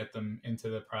forward and get them into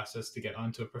the process to get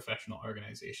onto a professional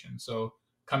organization. So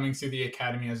coming through the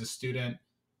academy as a student,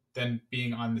 then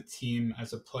being on the team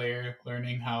as a player,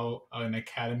 learning how an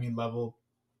academy level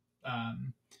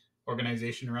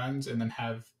organization runs, and then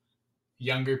have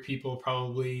younger people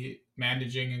probably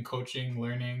managing and coaching,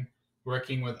 learning,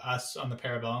 working with us on the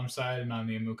Parabellum side and on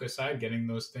the Amuka side, getting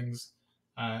those things,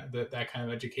 that kind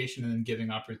of education, and then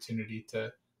giving opportunity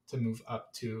to move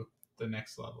up to the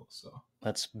next level. So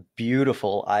that's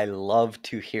beautiful. I love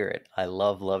to hear it. I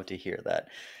love to hear that.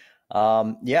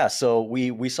 So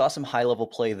we saw some high level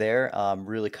play there,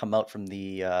 really come out from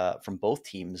from both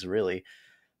teams, really.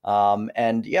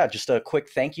 Just a quick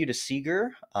thank you to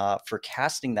Seager for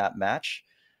casting that match.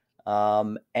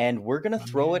 And we're going to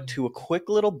throw it to a quick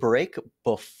little break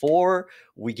before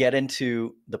we get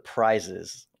into the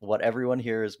prizes, what everyone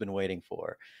here has been waiting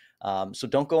for. So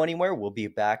don't go anywhere. We'll be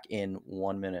back in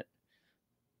 1 minute.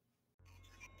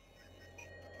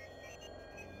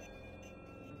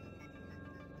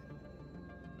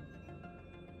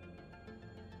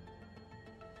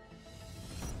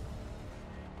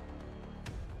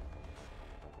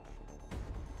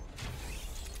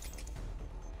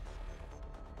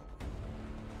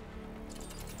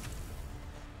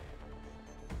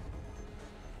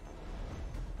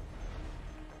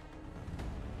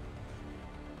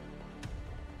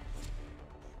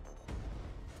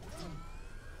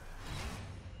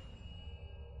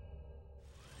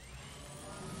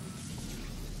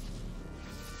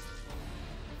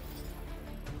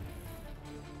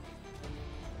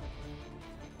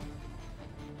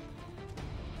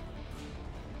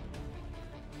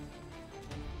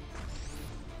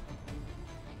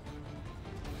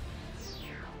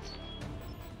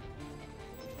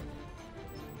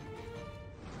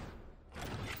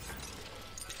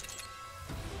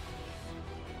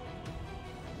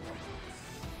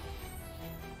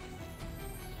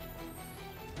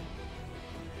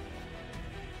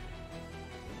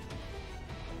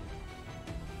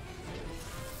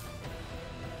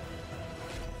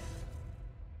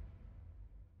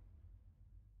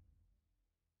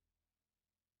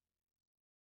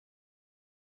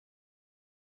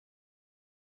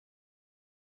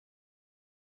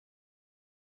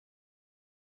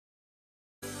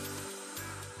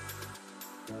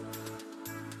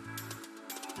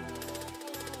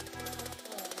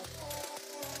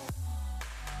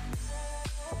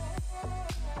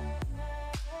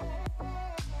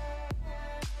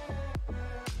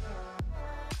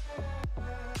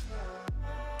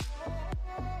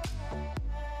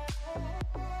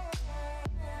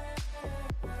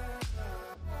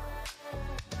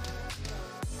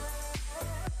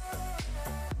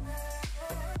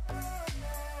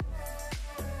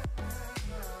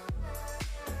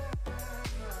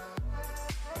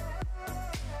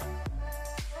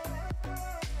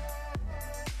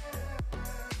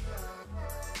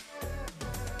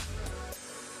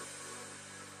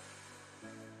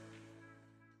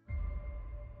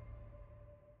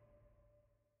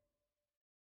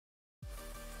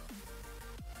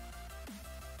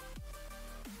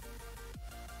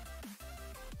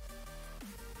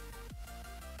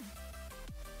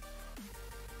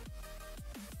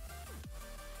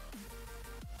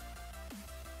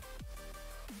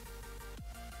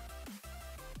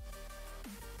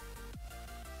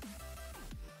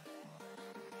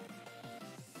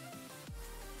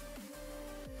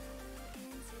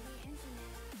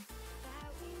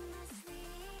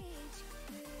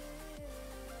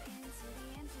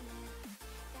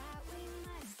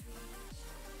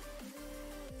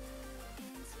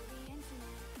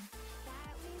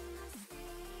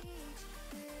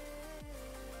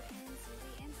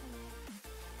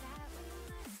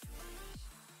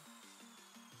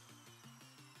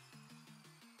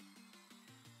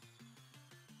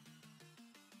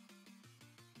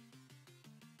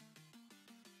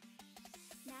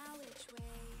 which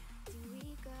way do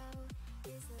we go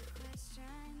is the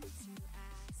question to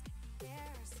ask. There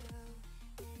are so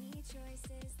many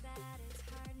choices that it's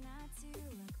hard not to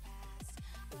look past.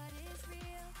 What is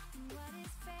real and what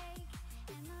is fake,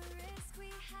 and the risk we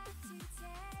have to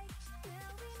take.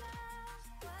 Will we know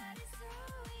what is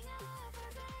throwing off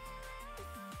our balance?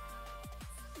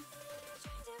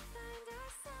 Trying to find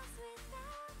ourselves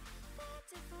without the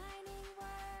defining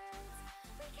words.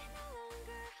 We can no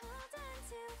longer hold on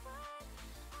to what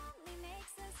only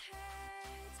makes us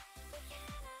hurt. We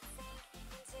cannot sink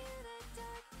into the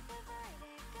dark. The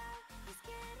vertigo is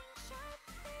getting sharp.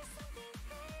 There's something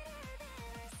greater than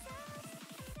ourselves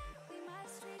that we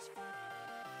must reach for.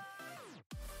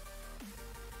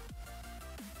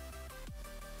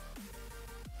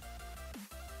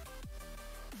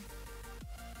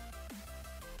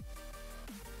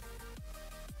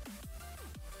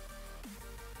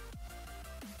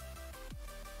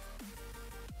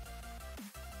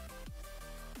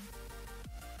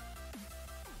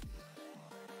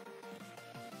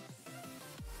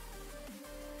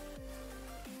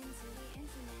 Into the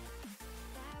infinite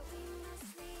that we must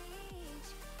reach.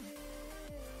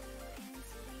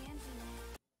 Into the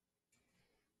infinite.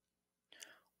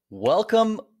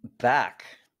 Welcome back.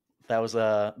 That was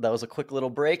a quick little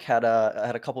break. Had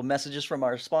a couple messages from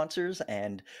our sponsors,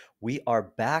 and we are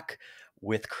back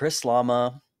with Chris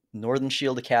Lama, Northern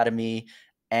Shield Academy,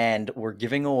 and we're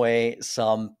giving away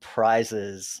some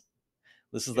prizes.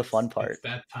 This is the fun part. It's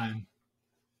that time.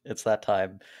 It's that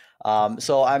time.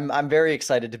 So I'm very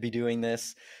excited to be doing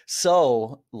this.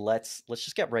 So let's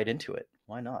just get right into it.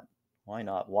 Why not? Why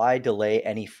not? Why delay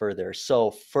any further?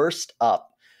 So first up,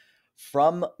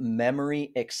 from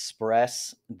Memory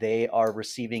Express, they are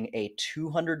receiving a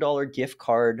 $200 gift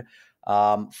card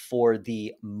for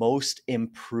the most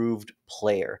improved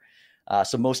player.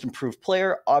 So most improved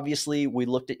player, obviously, we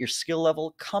looked at your skill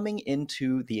level coming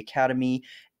into the academy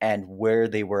and where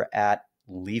they were at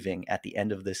leaving at the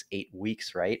end of this 8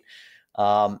 weeks, right?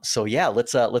 So yeah,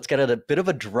 let's get a bit of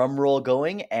a drum roll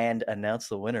going and announce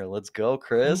the winner. Let's go,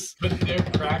 Chris. Put their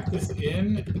practice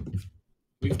in.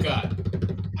 We've got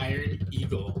Iron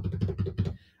Eagle.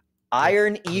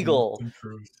 Iron Eagle.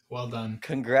 Improved. Well done.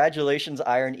 Congratulations,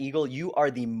 Iron Eagle. You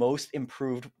are the most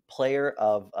improved player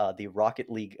of the Rocket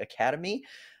League Academy.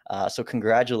 So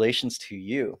congratulations to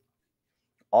you.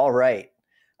 All right.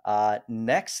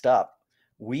 Next up,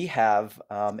 we have,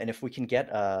 and if we can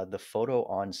get the photo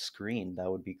on screen,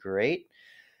 that would be great.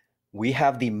 We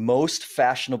have the most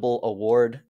fashionable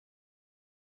award.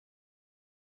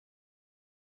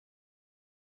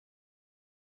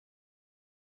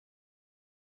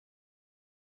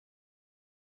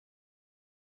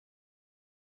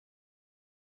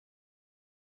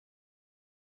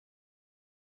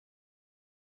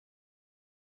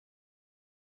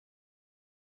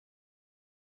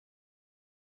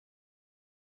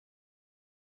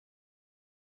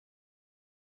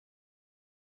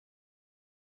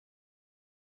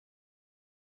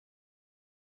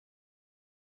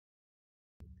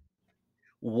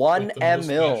 One With the most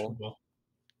mil. fashionable.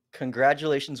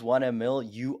 Congratulations, 1 mil.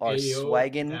 You are Ayo,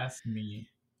 swagging. that's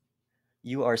me.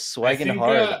 You are swagging think,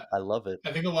 hard. I love it.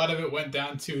 I think a lot of it went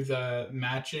down to the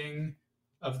matching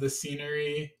of the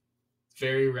scenery.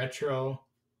 Very retro.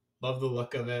 Love the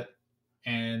look of it.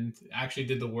 And actually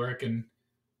did the work and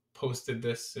posted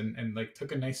this and like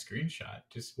took a nice screenshot.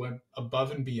 Just went above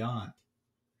and beyond.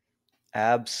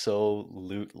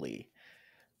 Absolutely.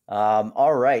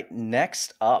 All right.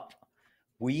 Next up,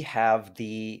 we have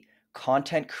the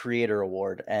Content Creator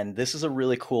Award, and this is a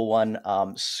really cool one.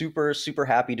 Super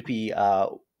happy to be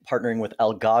partnering with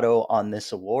Elgato on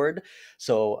this award.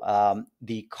 So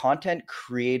the Content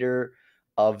Creator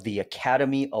of the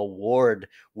Academy Award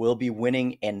will be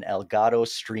winning an Elgato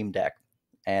Stream Deck.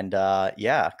 And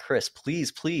yeah, Chris,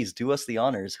 please do us the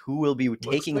honors. Who will be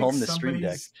taking home the Stream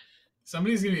Deck?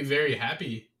 Somebody's going to be very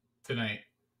happy tonight.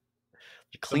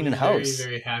 Cleaning house.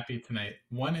 Very, very happy tonight.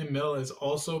 1mil is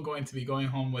also going to be going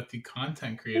home with the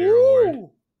Content Creator Award.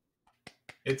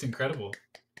 It's incredible.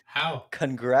 How?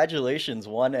 Congratulations,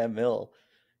 1mil.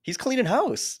 He's cleaning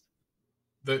house.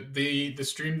 The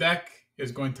Stream Deck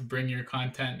is going to bring your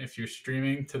content, if you're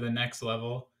streaming, to the next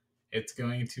level. It's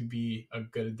going to be a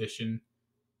good addition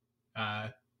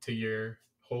to your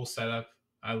whole setup.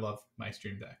 I love my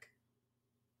Stream Deck.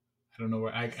 I don't know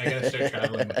where I gotta start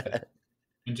traveling with it.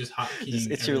 And just hotkeying.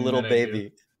 It's your little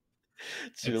baby.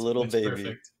 It's your little baby.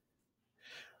 Perfect.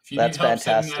 If you That's need help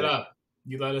fantastic. setting that up,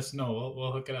 you let us know.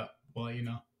 We'll hook it up. We'll let you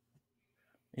know.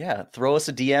 Yeah, throw us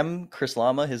a DM, Chris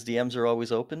Lama. His DMs are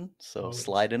always open, so Always.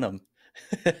 slide in them.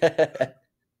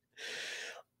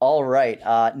 All right.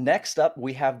 Next up,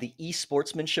 we have the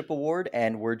eSportsmanship Award,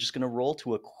 and we're just going to roll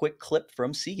to a quick clip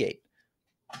from Seagate.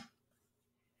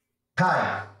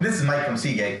 Hi, this is Mike from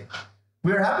Seagate.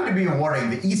 We are happy to be awarding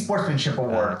the eSportsmanship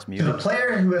Award it's to the muted.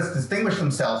 player who has distinguished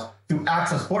themselves through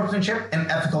acts of sportsmanship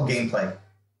and ethical gameplay.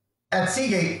 At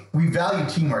Seagate, we value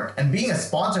teamwork, and being a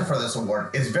sponsor for this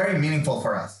award is very meaningful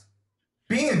for us.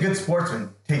 Being a good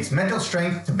sportsman takes mental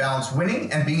strength to balance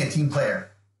winning and being a team player.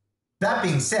 That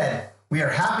being said, we are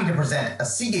happy to present a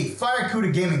Seagate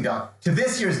Firecuda Gaming Dunk to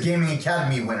this year's Gaming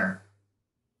Academy winner.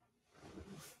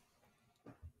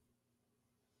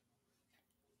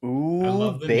 Ooh, I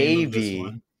love the name of this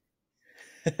one.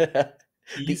 the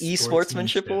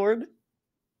eSportsmanship Award.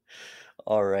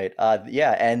 All right.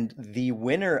 Yeah, and the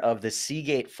winner of the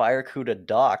Seagate Firecuda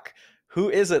Dock, who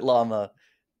is it, Llama?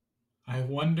 I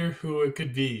wonder who it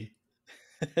could be.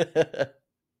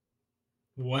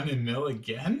 1ml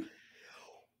again?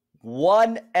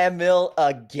 1ml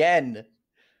again.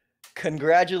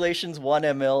 Congratulations,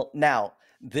 1ml. Now,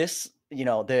 this,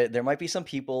 there might be some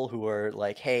people who are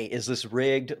like, hey, is this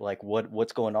rigged? Like,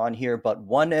 what's going on here? But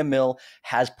 1ml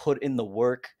has put in the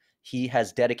work. He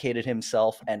has dedicated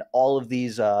himself, and all of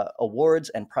these awards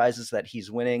and prizes that he's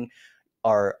winning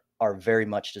are very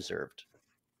much deserved.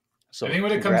 So I think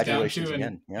what it comes down congratulations to,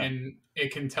 again. and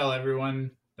it can tell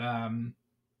everyone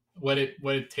what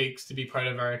it takes to be part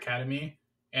of our academy,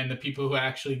 and the people who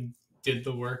actually did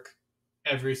the work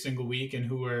every single week and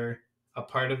who were a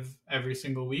part of every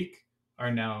single week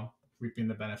are now reaping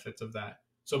the benefits of that.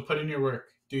 So put in your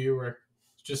work, do your work.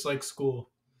 It's just like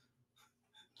school.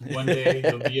 One day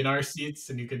you'll be in our seats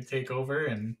and you can take over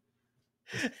and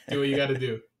just do what you got to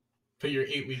do. Put your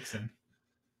 8 weeks in.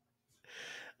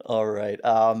 All right.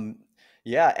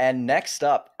 Yeah, and next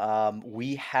up,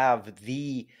 we have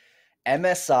the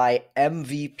MSI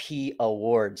MVP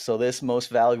Award. So this Most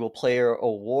Valuable Player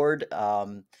Award,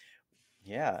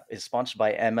 is sponsored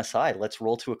by MSI. Let's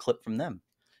roll to a clip from them.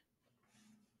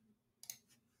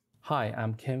 Hi,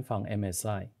 I'm Ken from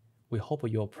MSI. We hope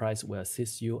your prize will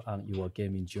assist you on your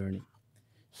gaming journey.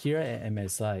 Here at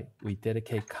MSI, we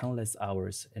dedicate countless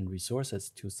hours and resources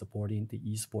to supporting the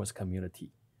esports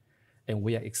community. And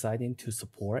we are excited to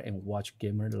support and watch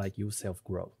gamers like yourself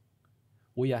grow.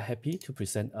 We are happy to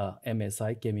present a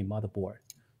MSI Gaming Motherboard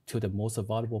to the most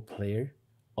valuable player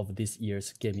of this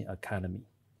year's Gaming Academy.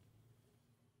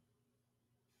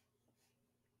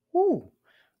 Woo.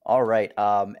 All right.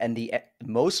 And the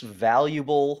most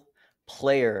valuable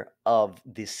player of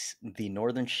the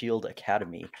Northern Shield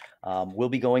Academy will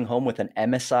be going home with an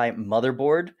MSI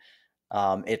motherboard.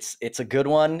 It's a good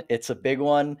one. It's a big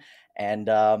one. And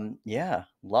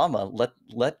Llama,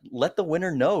 let the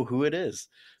winner know who it is.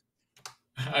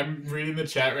 I'm reading the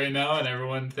chat right now, and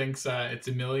everyone thinks it's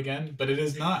Emil again, but it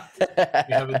is not.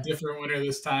 We have a different winner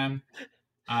this time.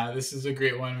 This is a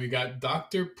great one. We got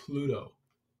Dr. Pluto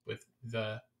with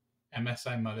the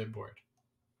MSI motherboard.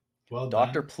 Well done.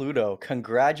 Dr. Pluto.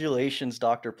 Congratulations,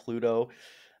 Dr. Pluto.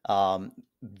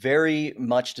 Very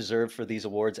much deserved for these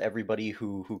awards. Everybody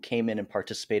who came in and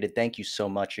participated, thank you so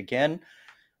much again.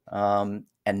 And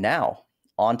now,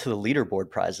 on to the leaderboard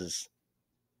prizes.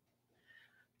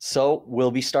 So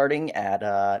we'll be starting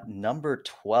at number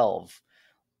 12.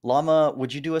 Llama,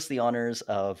 would you do us the honors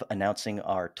of announcing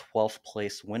our 12th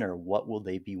place winner? What will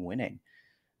they be winning?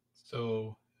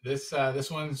 So this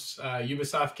one's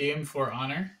Ubisoft game For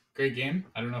Honor. Great game.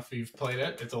 I don't know if you've played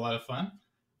it. It's a lot of fun.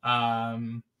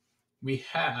 We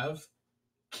have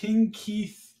King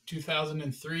Keith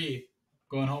 2003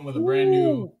 going home with a brand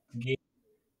new game.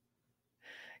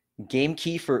 Game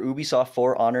key for Ubisoft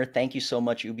For Honor. Thank you so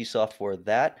much, Ubisoft, for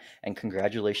that. And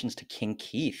congratulations to King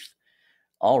Keith.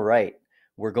 All right.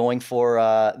 We're going for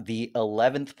the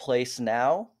 11th place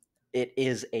now. It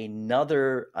is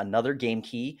another game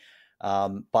key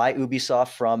by Ubisoft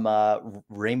from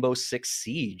Rainbow Six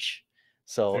Siege.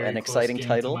 So Very an exciting close game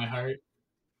title. to my heart.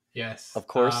 Yes. Of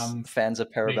course, fans of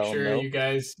Parabellum Make sure know. you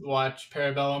guys watch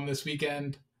Parabellum this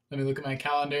weekend. Let me look at my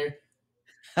calendar.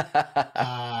 6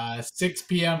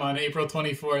 p.m. on April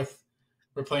 24th,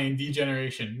 we're playing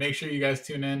Degeneration. Make sure you guys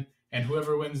tune in. And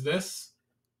whoever wins this,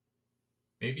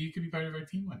 maybe you could be part of our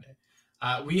team one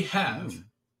day. We have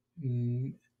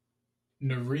Nario.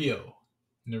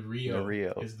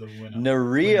 Nario is the winner.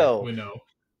 Nario.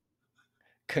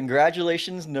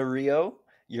 Congratulations, Nario.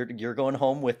 You're going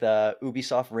home with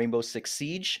Ubisoft Rainbow Six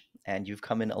Siege, and you've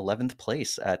come in 11th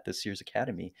place at this year's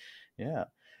Academy. Yeah.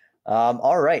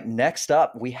 All right. Next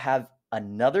up, we have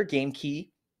another game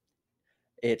key.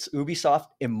 It's Ubisoft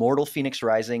Immortal Phoenix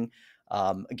Rising.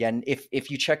 Again, if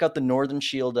you check out the Northern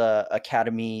Shield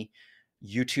Academy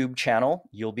YouTube channel.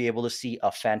 You'll be able to see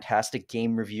a fantastic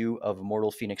game review of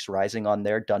Immortal Phoenix Rising on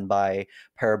there, done by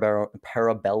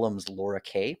Parabellum's Laura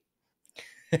K.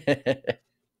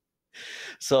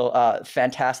 So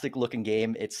fantastic looking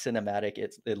game. It's cinematic.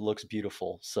 It looks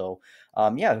beautiful. So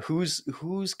yeah,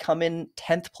 who's come in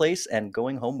 10th place and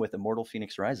going home with Immortal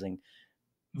Phoenix Rising?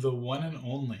 The one and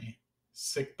only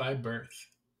Sick by Birth.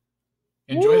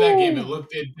 Enjoy that game.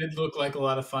 It did look like a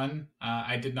lot of fun.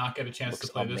 I did not get a chance to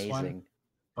play this one,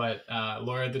 but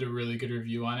Laura did a really good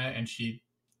review on it, and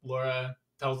Laura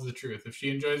tells the truth. If she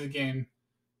enjoys a game,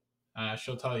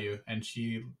 she'll tell you, and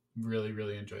she really,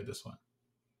 really enjoyed this one.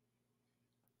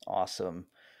 Awesome.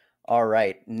 All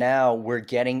right, now we're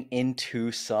getting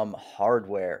into some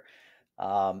hardware.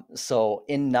 So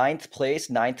in ninth place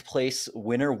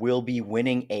winner will be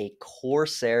winning a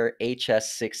Corsair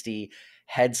HS60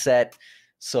 headset.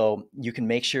 So you can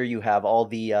make sure you have all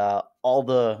the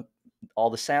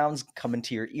sounds coming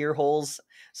to your ear holes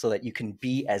so that you can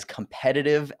be as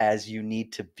competitive as you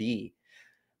need to be.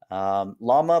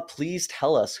 Llama, please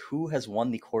tell us who has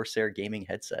won the Corsair gaming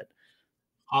headset.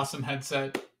 Awesome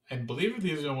headset. I believe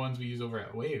these are the ones we use over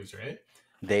at Waves, right?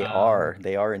 They are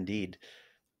indeed.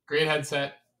 Great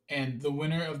headset. And the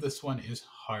winner of this one is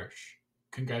Harsh.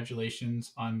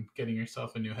 Congratulations on getting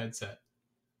yourself a new headset.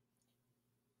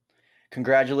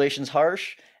 Congratulations,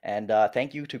 Harsh. And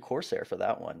thank you to Corsair for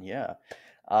that one. Yeah.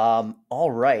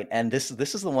 All right. And this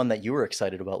is the one that you were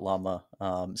excited about, Llama.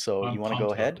 So you want to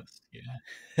go ahead? Yeah,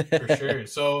 for sure.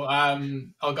 So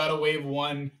Elgato Wave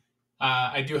 1.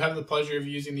 I do have the pleasure of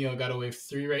using the Elgato Wave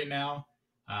 3 right now.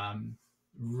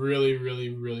 Really, really,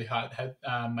 really hot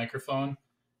microphone.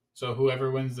 So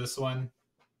whoever wins this one,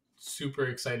 super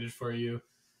excited for you.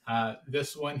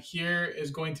 This one here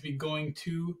is going to be going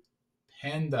to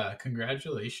Panda.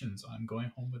 Congratulations on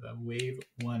going home with a Wave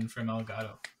 1 from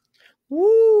Elgato.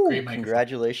 Woo! Great microphone.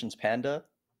 Congratulations, Panda.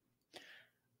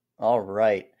 All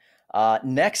right.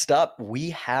 Next up,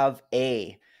 we have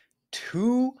a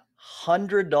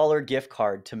 $200 gift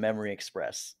card to Memory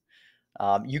Express.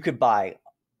 You could buy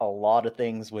a lot of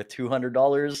things with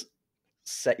 $200.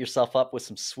 Set yourself up with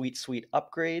some sweet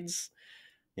upgrades.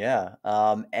 Yeah.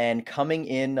 And coming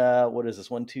in, what is this?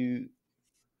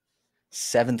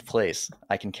 7th place.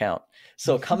 I can count.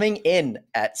 So coming in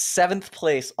at 7th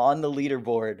place on the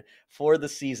leaderboard for the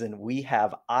season, we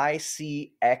have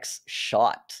ICX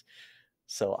Shot.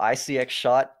 So ICX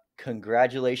Shot,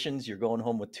 congratulations. You're going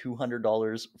home with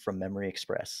 $200 from Memory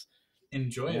Express.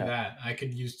 Enjoy that. I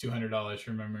could use $200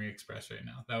 from Memory Express right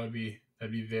now. That'd be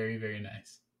very, very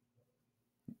nice.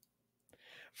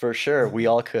 For sure. We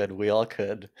all could.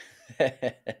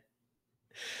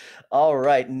 All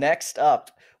right. Next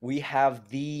up, we have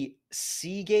the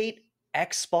Seagate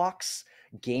Xbox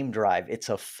game drive. It's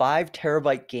a 5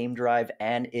 terabyte game drive,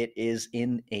 and it is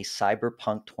in a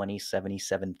Cyberpunk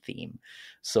 2077 theme.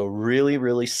 So really,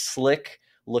 really slick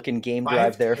looking game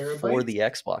drive there for the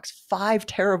Xbox. 5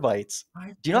 terabytes.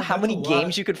 Do you know how many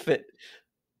games you could fit?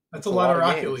 That's a lot of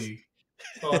Rocket League.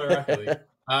 That's a lot of Rocket League.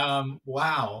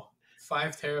 Wow.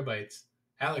 5 terabytes.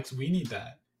 Alex, we need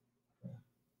that.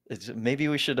 Maybe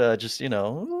we should just,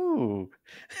 ooh.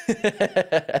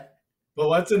 Well,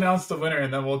 let's announce the winner,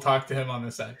 and then we'll talk to him on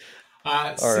the side.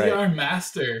 CR right.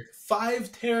 Master,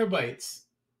 5 terabytes.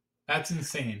 That's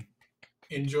insane.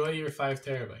 Enjoy your 5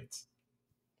 terabytes.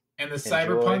 And the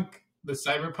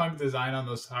Cyberpunk design on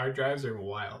those hard drives are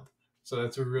wild. So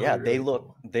that's a really they look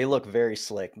cool. They look very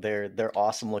slick. They're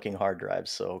awesome looking hard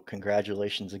drives. So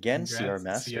congratulations again, CR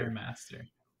Master. CR Master.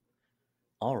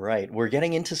 All right, we're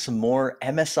getting into some more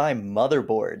MSI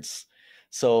motherboards.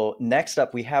 So next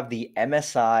up, we have the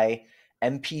MSI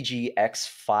MPG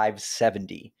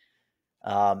X570.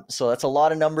 So that's a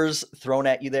lot of numbers thrown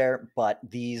at you there, but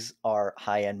these are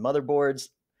high-end motherboards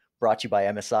brought to you by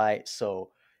MSI. So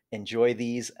enjoy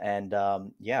these. And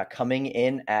coming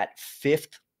in at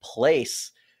 5th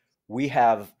place, we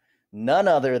have none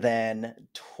other than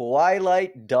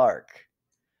Twilight Dark.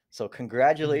 So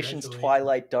congratulations,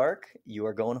 Twilight Dark. You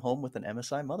are going home with an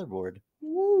MSI motherboard.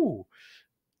 Woo!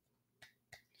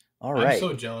 All right. I'm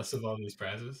so jealous of all these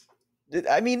prizes.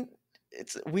 I mean,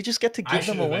 we just get to give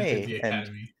them away. The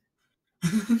Academy.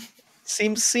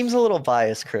 seems a little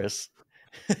biased, Chris.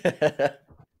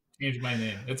 Change my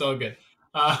name. It's all good.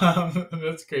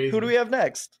 That's crazy. Who do we have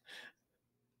next?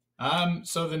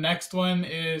 So the next one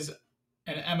is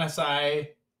an MSI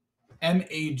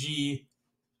MAG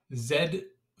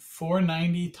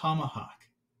Z490 Tomahawk.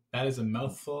 That is a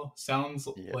mouthful. Sounds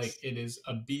like it is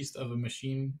a beast of a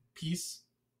machine piece.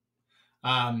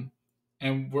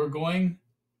 And we're going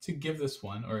to give this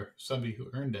one, or somebody who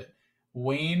earned it,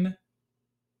 Wayne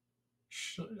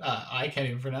I can't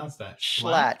even pronounce that.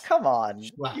 Schlatt. Come on.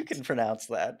 Schlatt. You can pronounce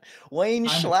that. Wayne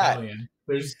I'm Schlatt. Italian.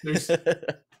 There's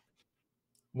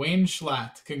Wayne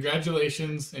Schlatt.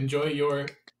 Congratulations. Enjoy your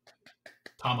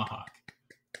tomahawk.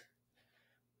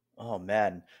 Oh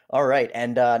man. All right.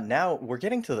 And now we're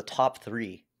getting to the top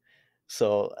 3.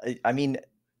 So I mean,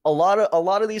 a lot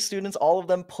of these students, all of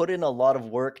them put in a lot of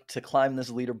work to climb this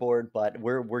leaderboard, but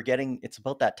we're getting, it's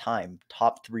about that time.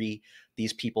 Top 3.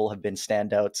 These people have been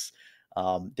standouts.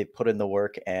 They put in the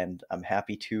work, and I'm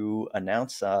happy to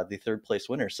announce the 3rd place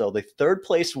winner. So the 3rd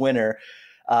place winner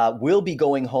will be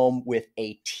going home with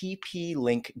a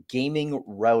TP-Link gaming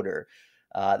router.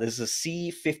 This is a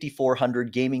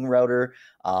C5400 gaming router.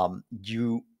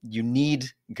 You need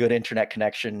good internet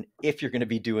connection if you're going to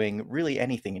be doing really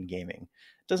anything in gaming.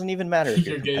 Doesn't even matter if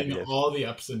You're getting all the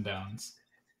ups and downs.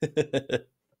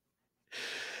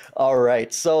 All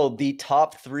right, so the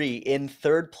top 3 in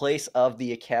 3rd place of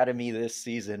the Academy this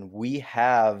season, we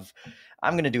have,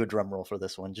 I'm going to do a drum roll for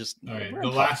this one. Just all right, we're the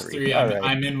in top last 3. 3,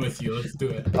 I'm in with you. Let's do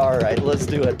it. All right, let's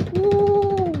do it.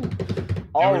 Woo!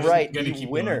 All right, gonna the keep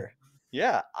winner. going.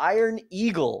 Yeah, Iron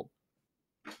Eagle.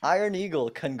 Iron Eagle,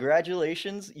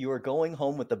 congratulations. You are going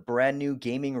home with a brand new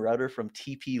gaming router from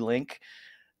TP-Link.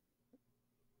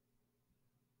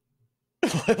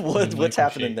 What's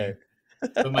happening there?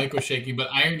 The mic was shaking, but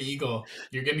Iron Eagle,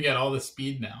 you're going to get all the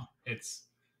speed now. It's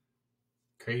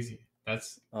crazy.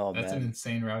 That's an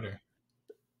insane router.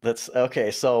 That's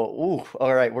okay. So,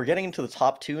 all right, we're getting into the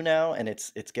top 2 now, and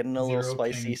it's getting a little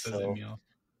spicy. Ping, so Emil.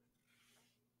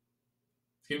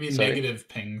 It's gonna be negative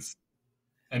pings.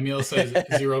 Emil says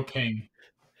 0 ping.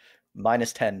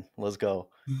 -10. Let's go.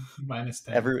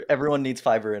 -10. Everyone needs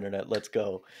fiber internet. Let's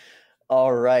go.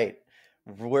 All right,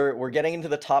 we're getting into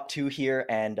the top 2 here,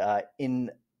 and in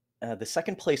the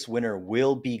 2nd place winner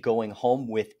will be going home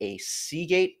with a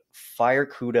Seagate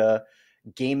Firecuda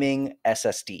gaming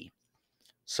SSD.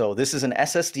 So this is an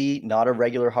SSD, not a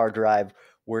regular hard drive.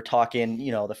 We're talking,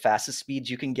 the fastest speeds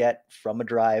you can get from a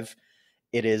drive.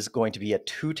 It is going to be a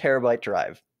 2 terabyte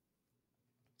drive.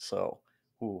 So,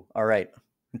 all right.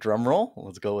 Drum roll.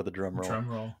 Let's go with the drum roll. Drum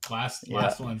roll. Last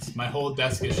ones. My whole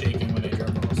desk is shaking when I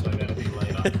drum roll, so I gotta be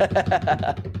light on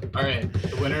it. All right.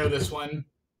 The winner of this one,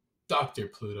 Dr.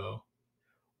 Pluto.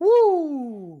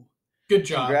 Woo! Good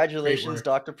job. Congratulations,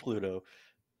 Dr. Pluto.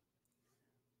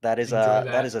 That is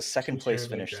a 2nd place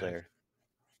finish there.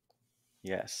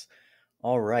 Yes.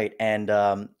 All right, and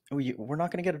we're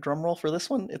not going to get a drum roll for this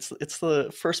one. It's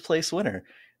the 1st place winner.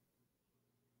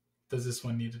 Does this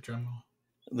one need a drum roll?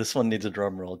 This one needs a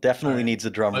drum roll. Definitely needs a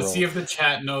drum roll. Let's see if the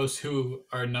chat knows who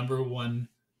our number 1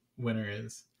 winner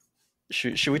is.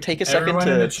 Should we take a second? Everyone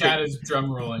in the chat is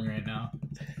drum rolling right now.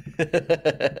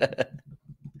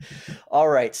 All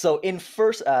right, so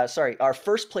our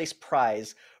 1st place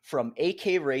prize from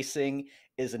AK Racing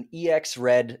is an EX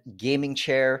Red gaming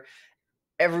chair.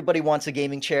 Everybody wants a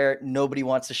gaming chair. Nobody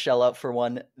wants to shell out for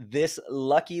one. This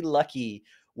lucky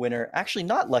winner, actually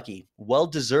not lucky,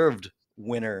 well-deserved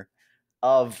winner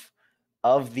of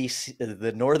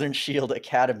the Northern Shield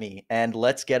Academy. And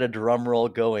let's get a drum roll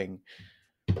going.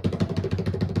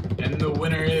 And the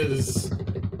winner is,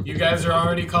 you guys are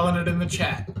already calling it in the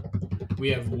chat. We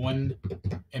have 1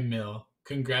 Emil.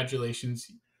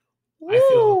 Congratulations. Woo! I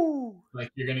feel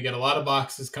like you're going to get a lot of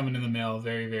boxes coming in the mail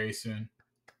very, very soon.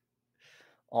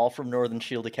 All from Northern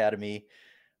Shield Academy.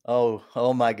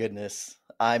 Oh my goodness.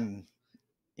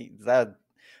 That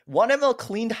 1ML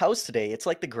cleaned house today. It's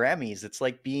like the Grammys. It's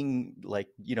like being like,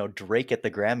 Drake at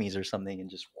the Grammys or something, and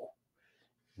just,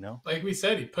 Like we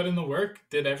said, he put in the work,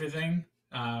 did everything.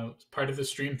 Part of the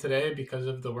stream today because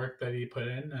of the work that he put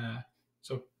in.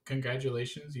 So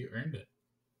congratulations, you earned it.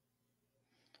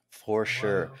 For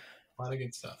sure. A lot of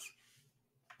good stuff.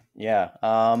 Yeah.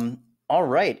 All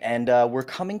right, and we're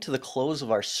coming to the close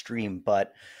of our stream,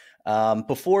 but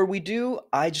before we do,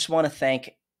 I just want to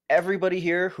thank everybody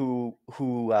here who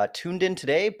tuned in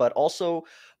today, but also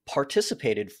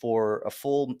participated for a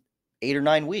full 8 or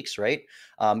 9 weeks, right?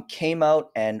 Came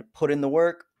out and put in the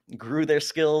work, grew their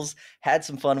skills, had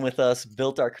some fun with us,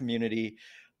 built our community.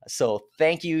 So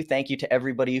thank you to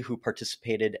everybody who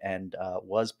participated and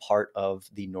was part of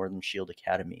the Northern Shield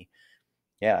Academy.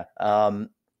 Yeah.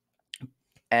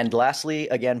 And lastly,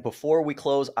 again, before we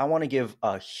close, I want to give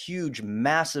a huge,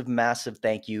 massive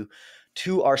thank you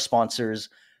to our sponsors.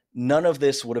 None of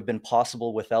this would have been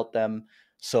possible without them.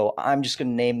 So I'm just going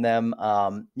to name them.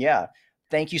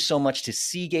 Thank you so much to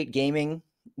Seagate Gaming.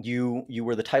 You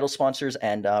were the title sponsors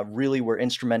and really were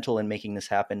instrumental in making this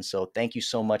happen. So thank you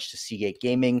so much to Seagate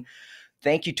Gaming.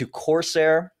 Thank you to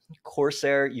Corsair.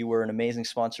 Corsair, you were an amazing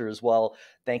sponsor as well.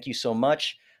 Thank you so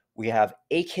much. We have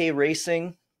AK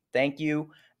Racing, thank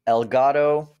you.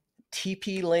 Elgato,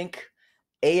 TP Link,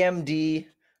 AMD,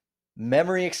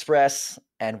 Memory Express,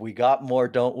 and we got more,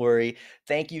 don't worry.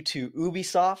 Thank you to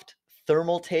Ubisoft,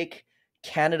 Thermaltake,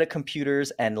 Canada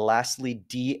Computers, and lastly,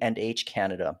 D&H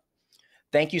Canada.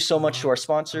 Thank you so much to our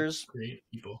sponsors. Great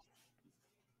people.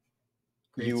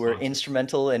 You were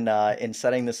instrumental in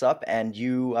setting this up, and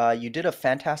you did a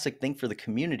fantastic thing for the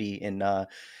community in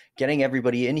getting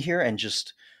everybody in here and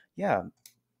just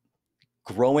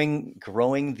growing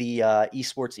the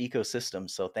esports ecosystem.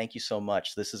 So thank you so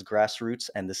much. This is grassroots,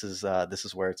 and this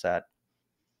is where it's at.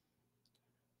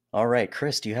 All right,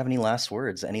 Chris, do you have any last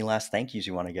words? Any last thank yous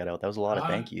you want to get out? That was a lot of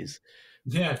thank yous.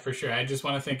 Yeah, for sure. I just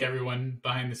want to thank everyone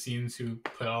behind the scenes who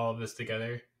put all of this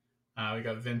together. We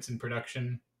got Vince in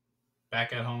production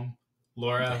back at home,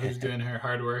 Laura, who's doing her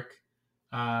hard work,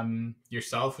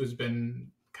 yourself, who's been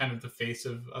kind of the face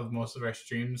of most of our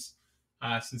streams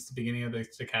since the beginning of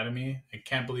this academy. I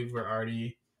can't believe we're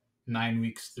already 9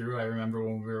 weeks through. I remember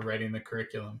when we were writing the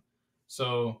curriculum.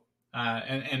 So,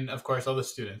 and of course, all the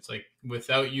students. Like,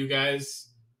 without you guys,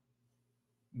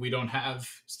 we don't have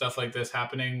stuff like this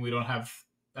happening. We don't have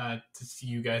to see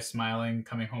you guys smiling,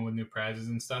 coming home with new prizes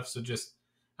and stuff. So just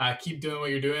keep doing what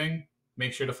you're doing.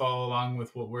 Make sure to follow along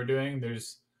with what we're doing.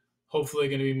 There's hopefully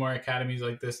going to be more academies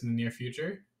like this in the near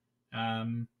future.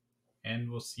 And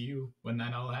we'll see you when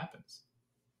that all happens.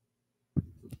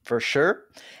 For sure.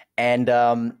 And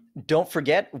don't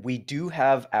forget, we do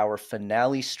have our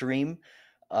finale stream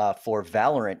for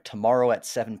Valorant tomorrow at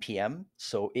 7 p.m.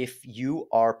 So if you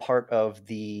are part of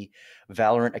the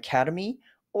Valorant Academy,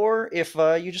 or if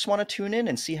you just want to tune in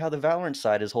and see how the Valorant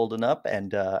side is holding up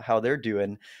and how they're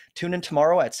doing, tune in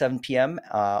tomorrow at 7 p.m.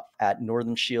 At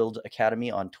Northern Shield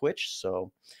Academy on Twitch.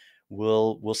 So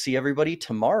we'll see everybody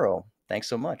tomorrow. Thanks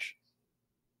so much.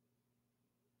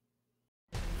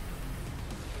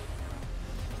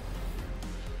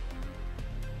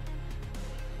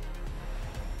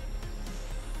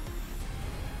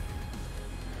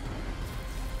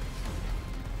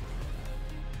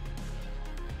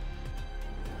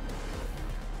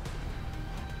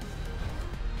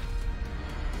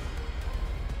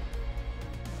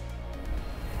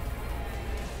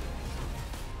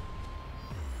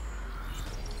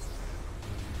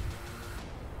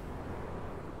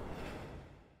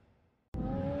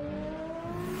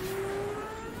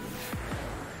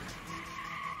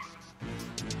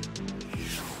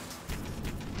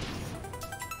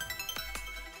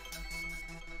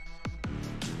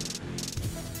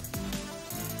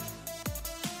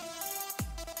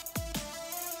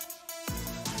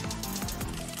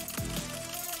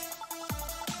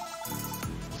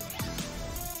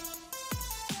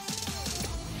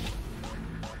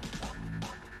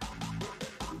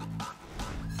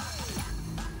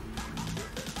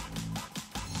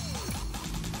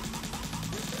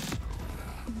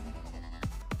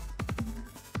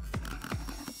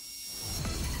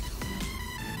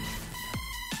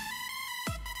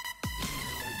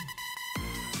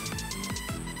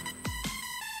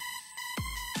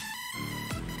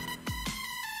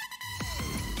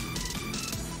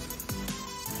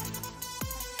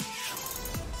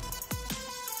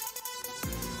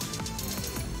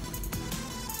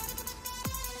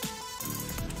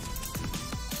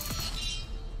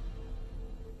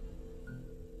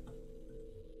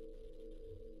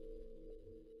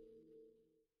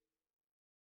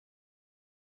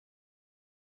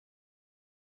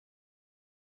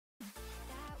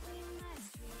 That we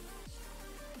must reach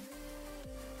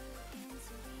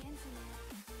into the infinite.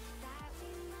 That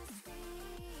we must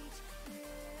reach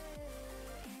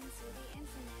into the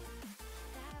infinite.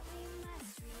 That we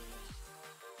must reach.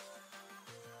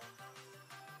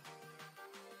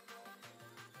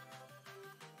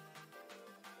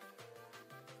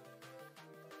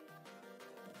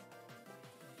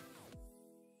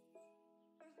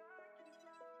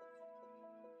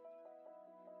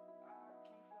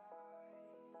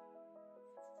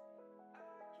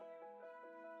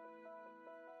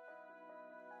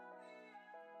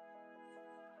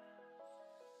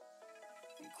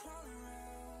 I'm crawling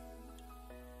around,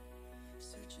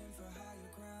 searching for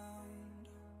higher ground.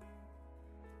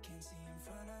 Can't see in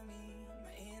front of me,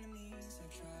 my enemies.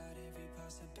 I've tried every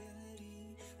possibility.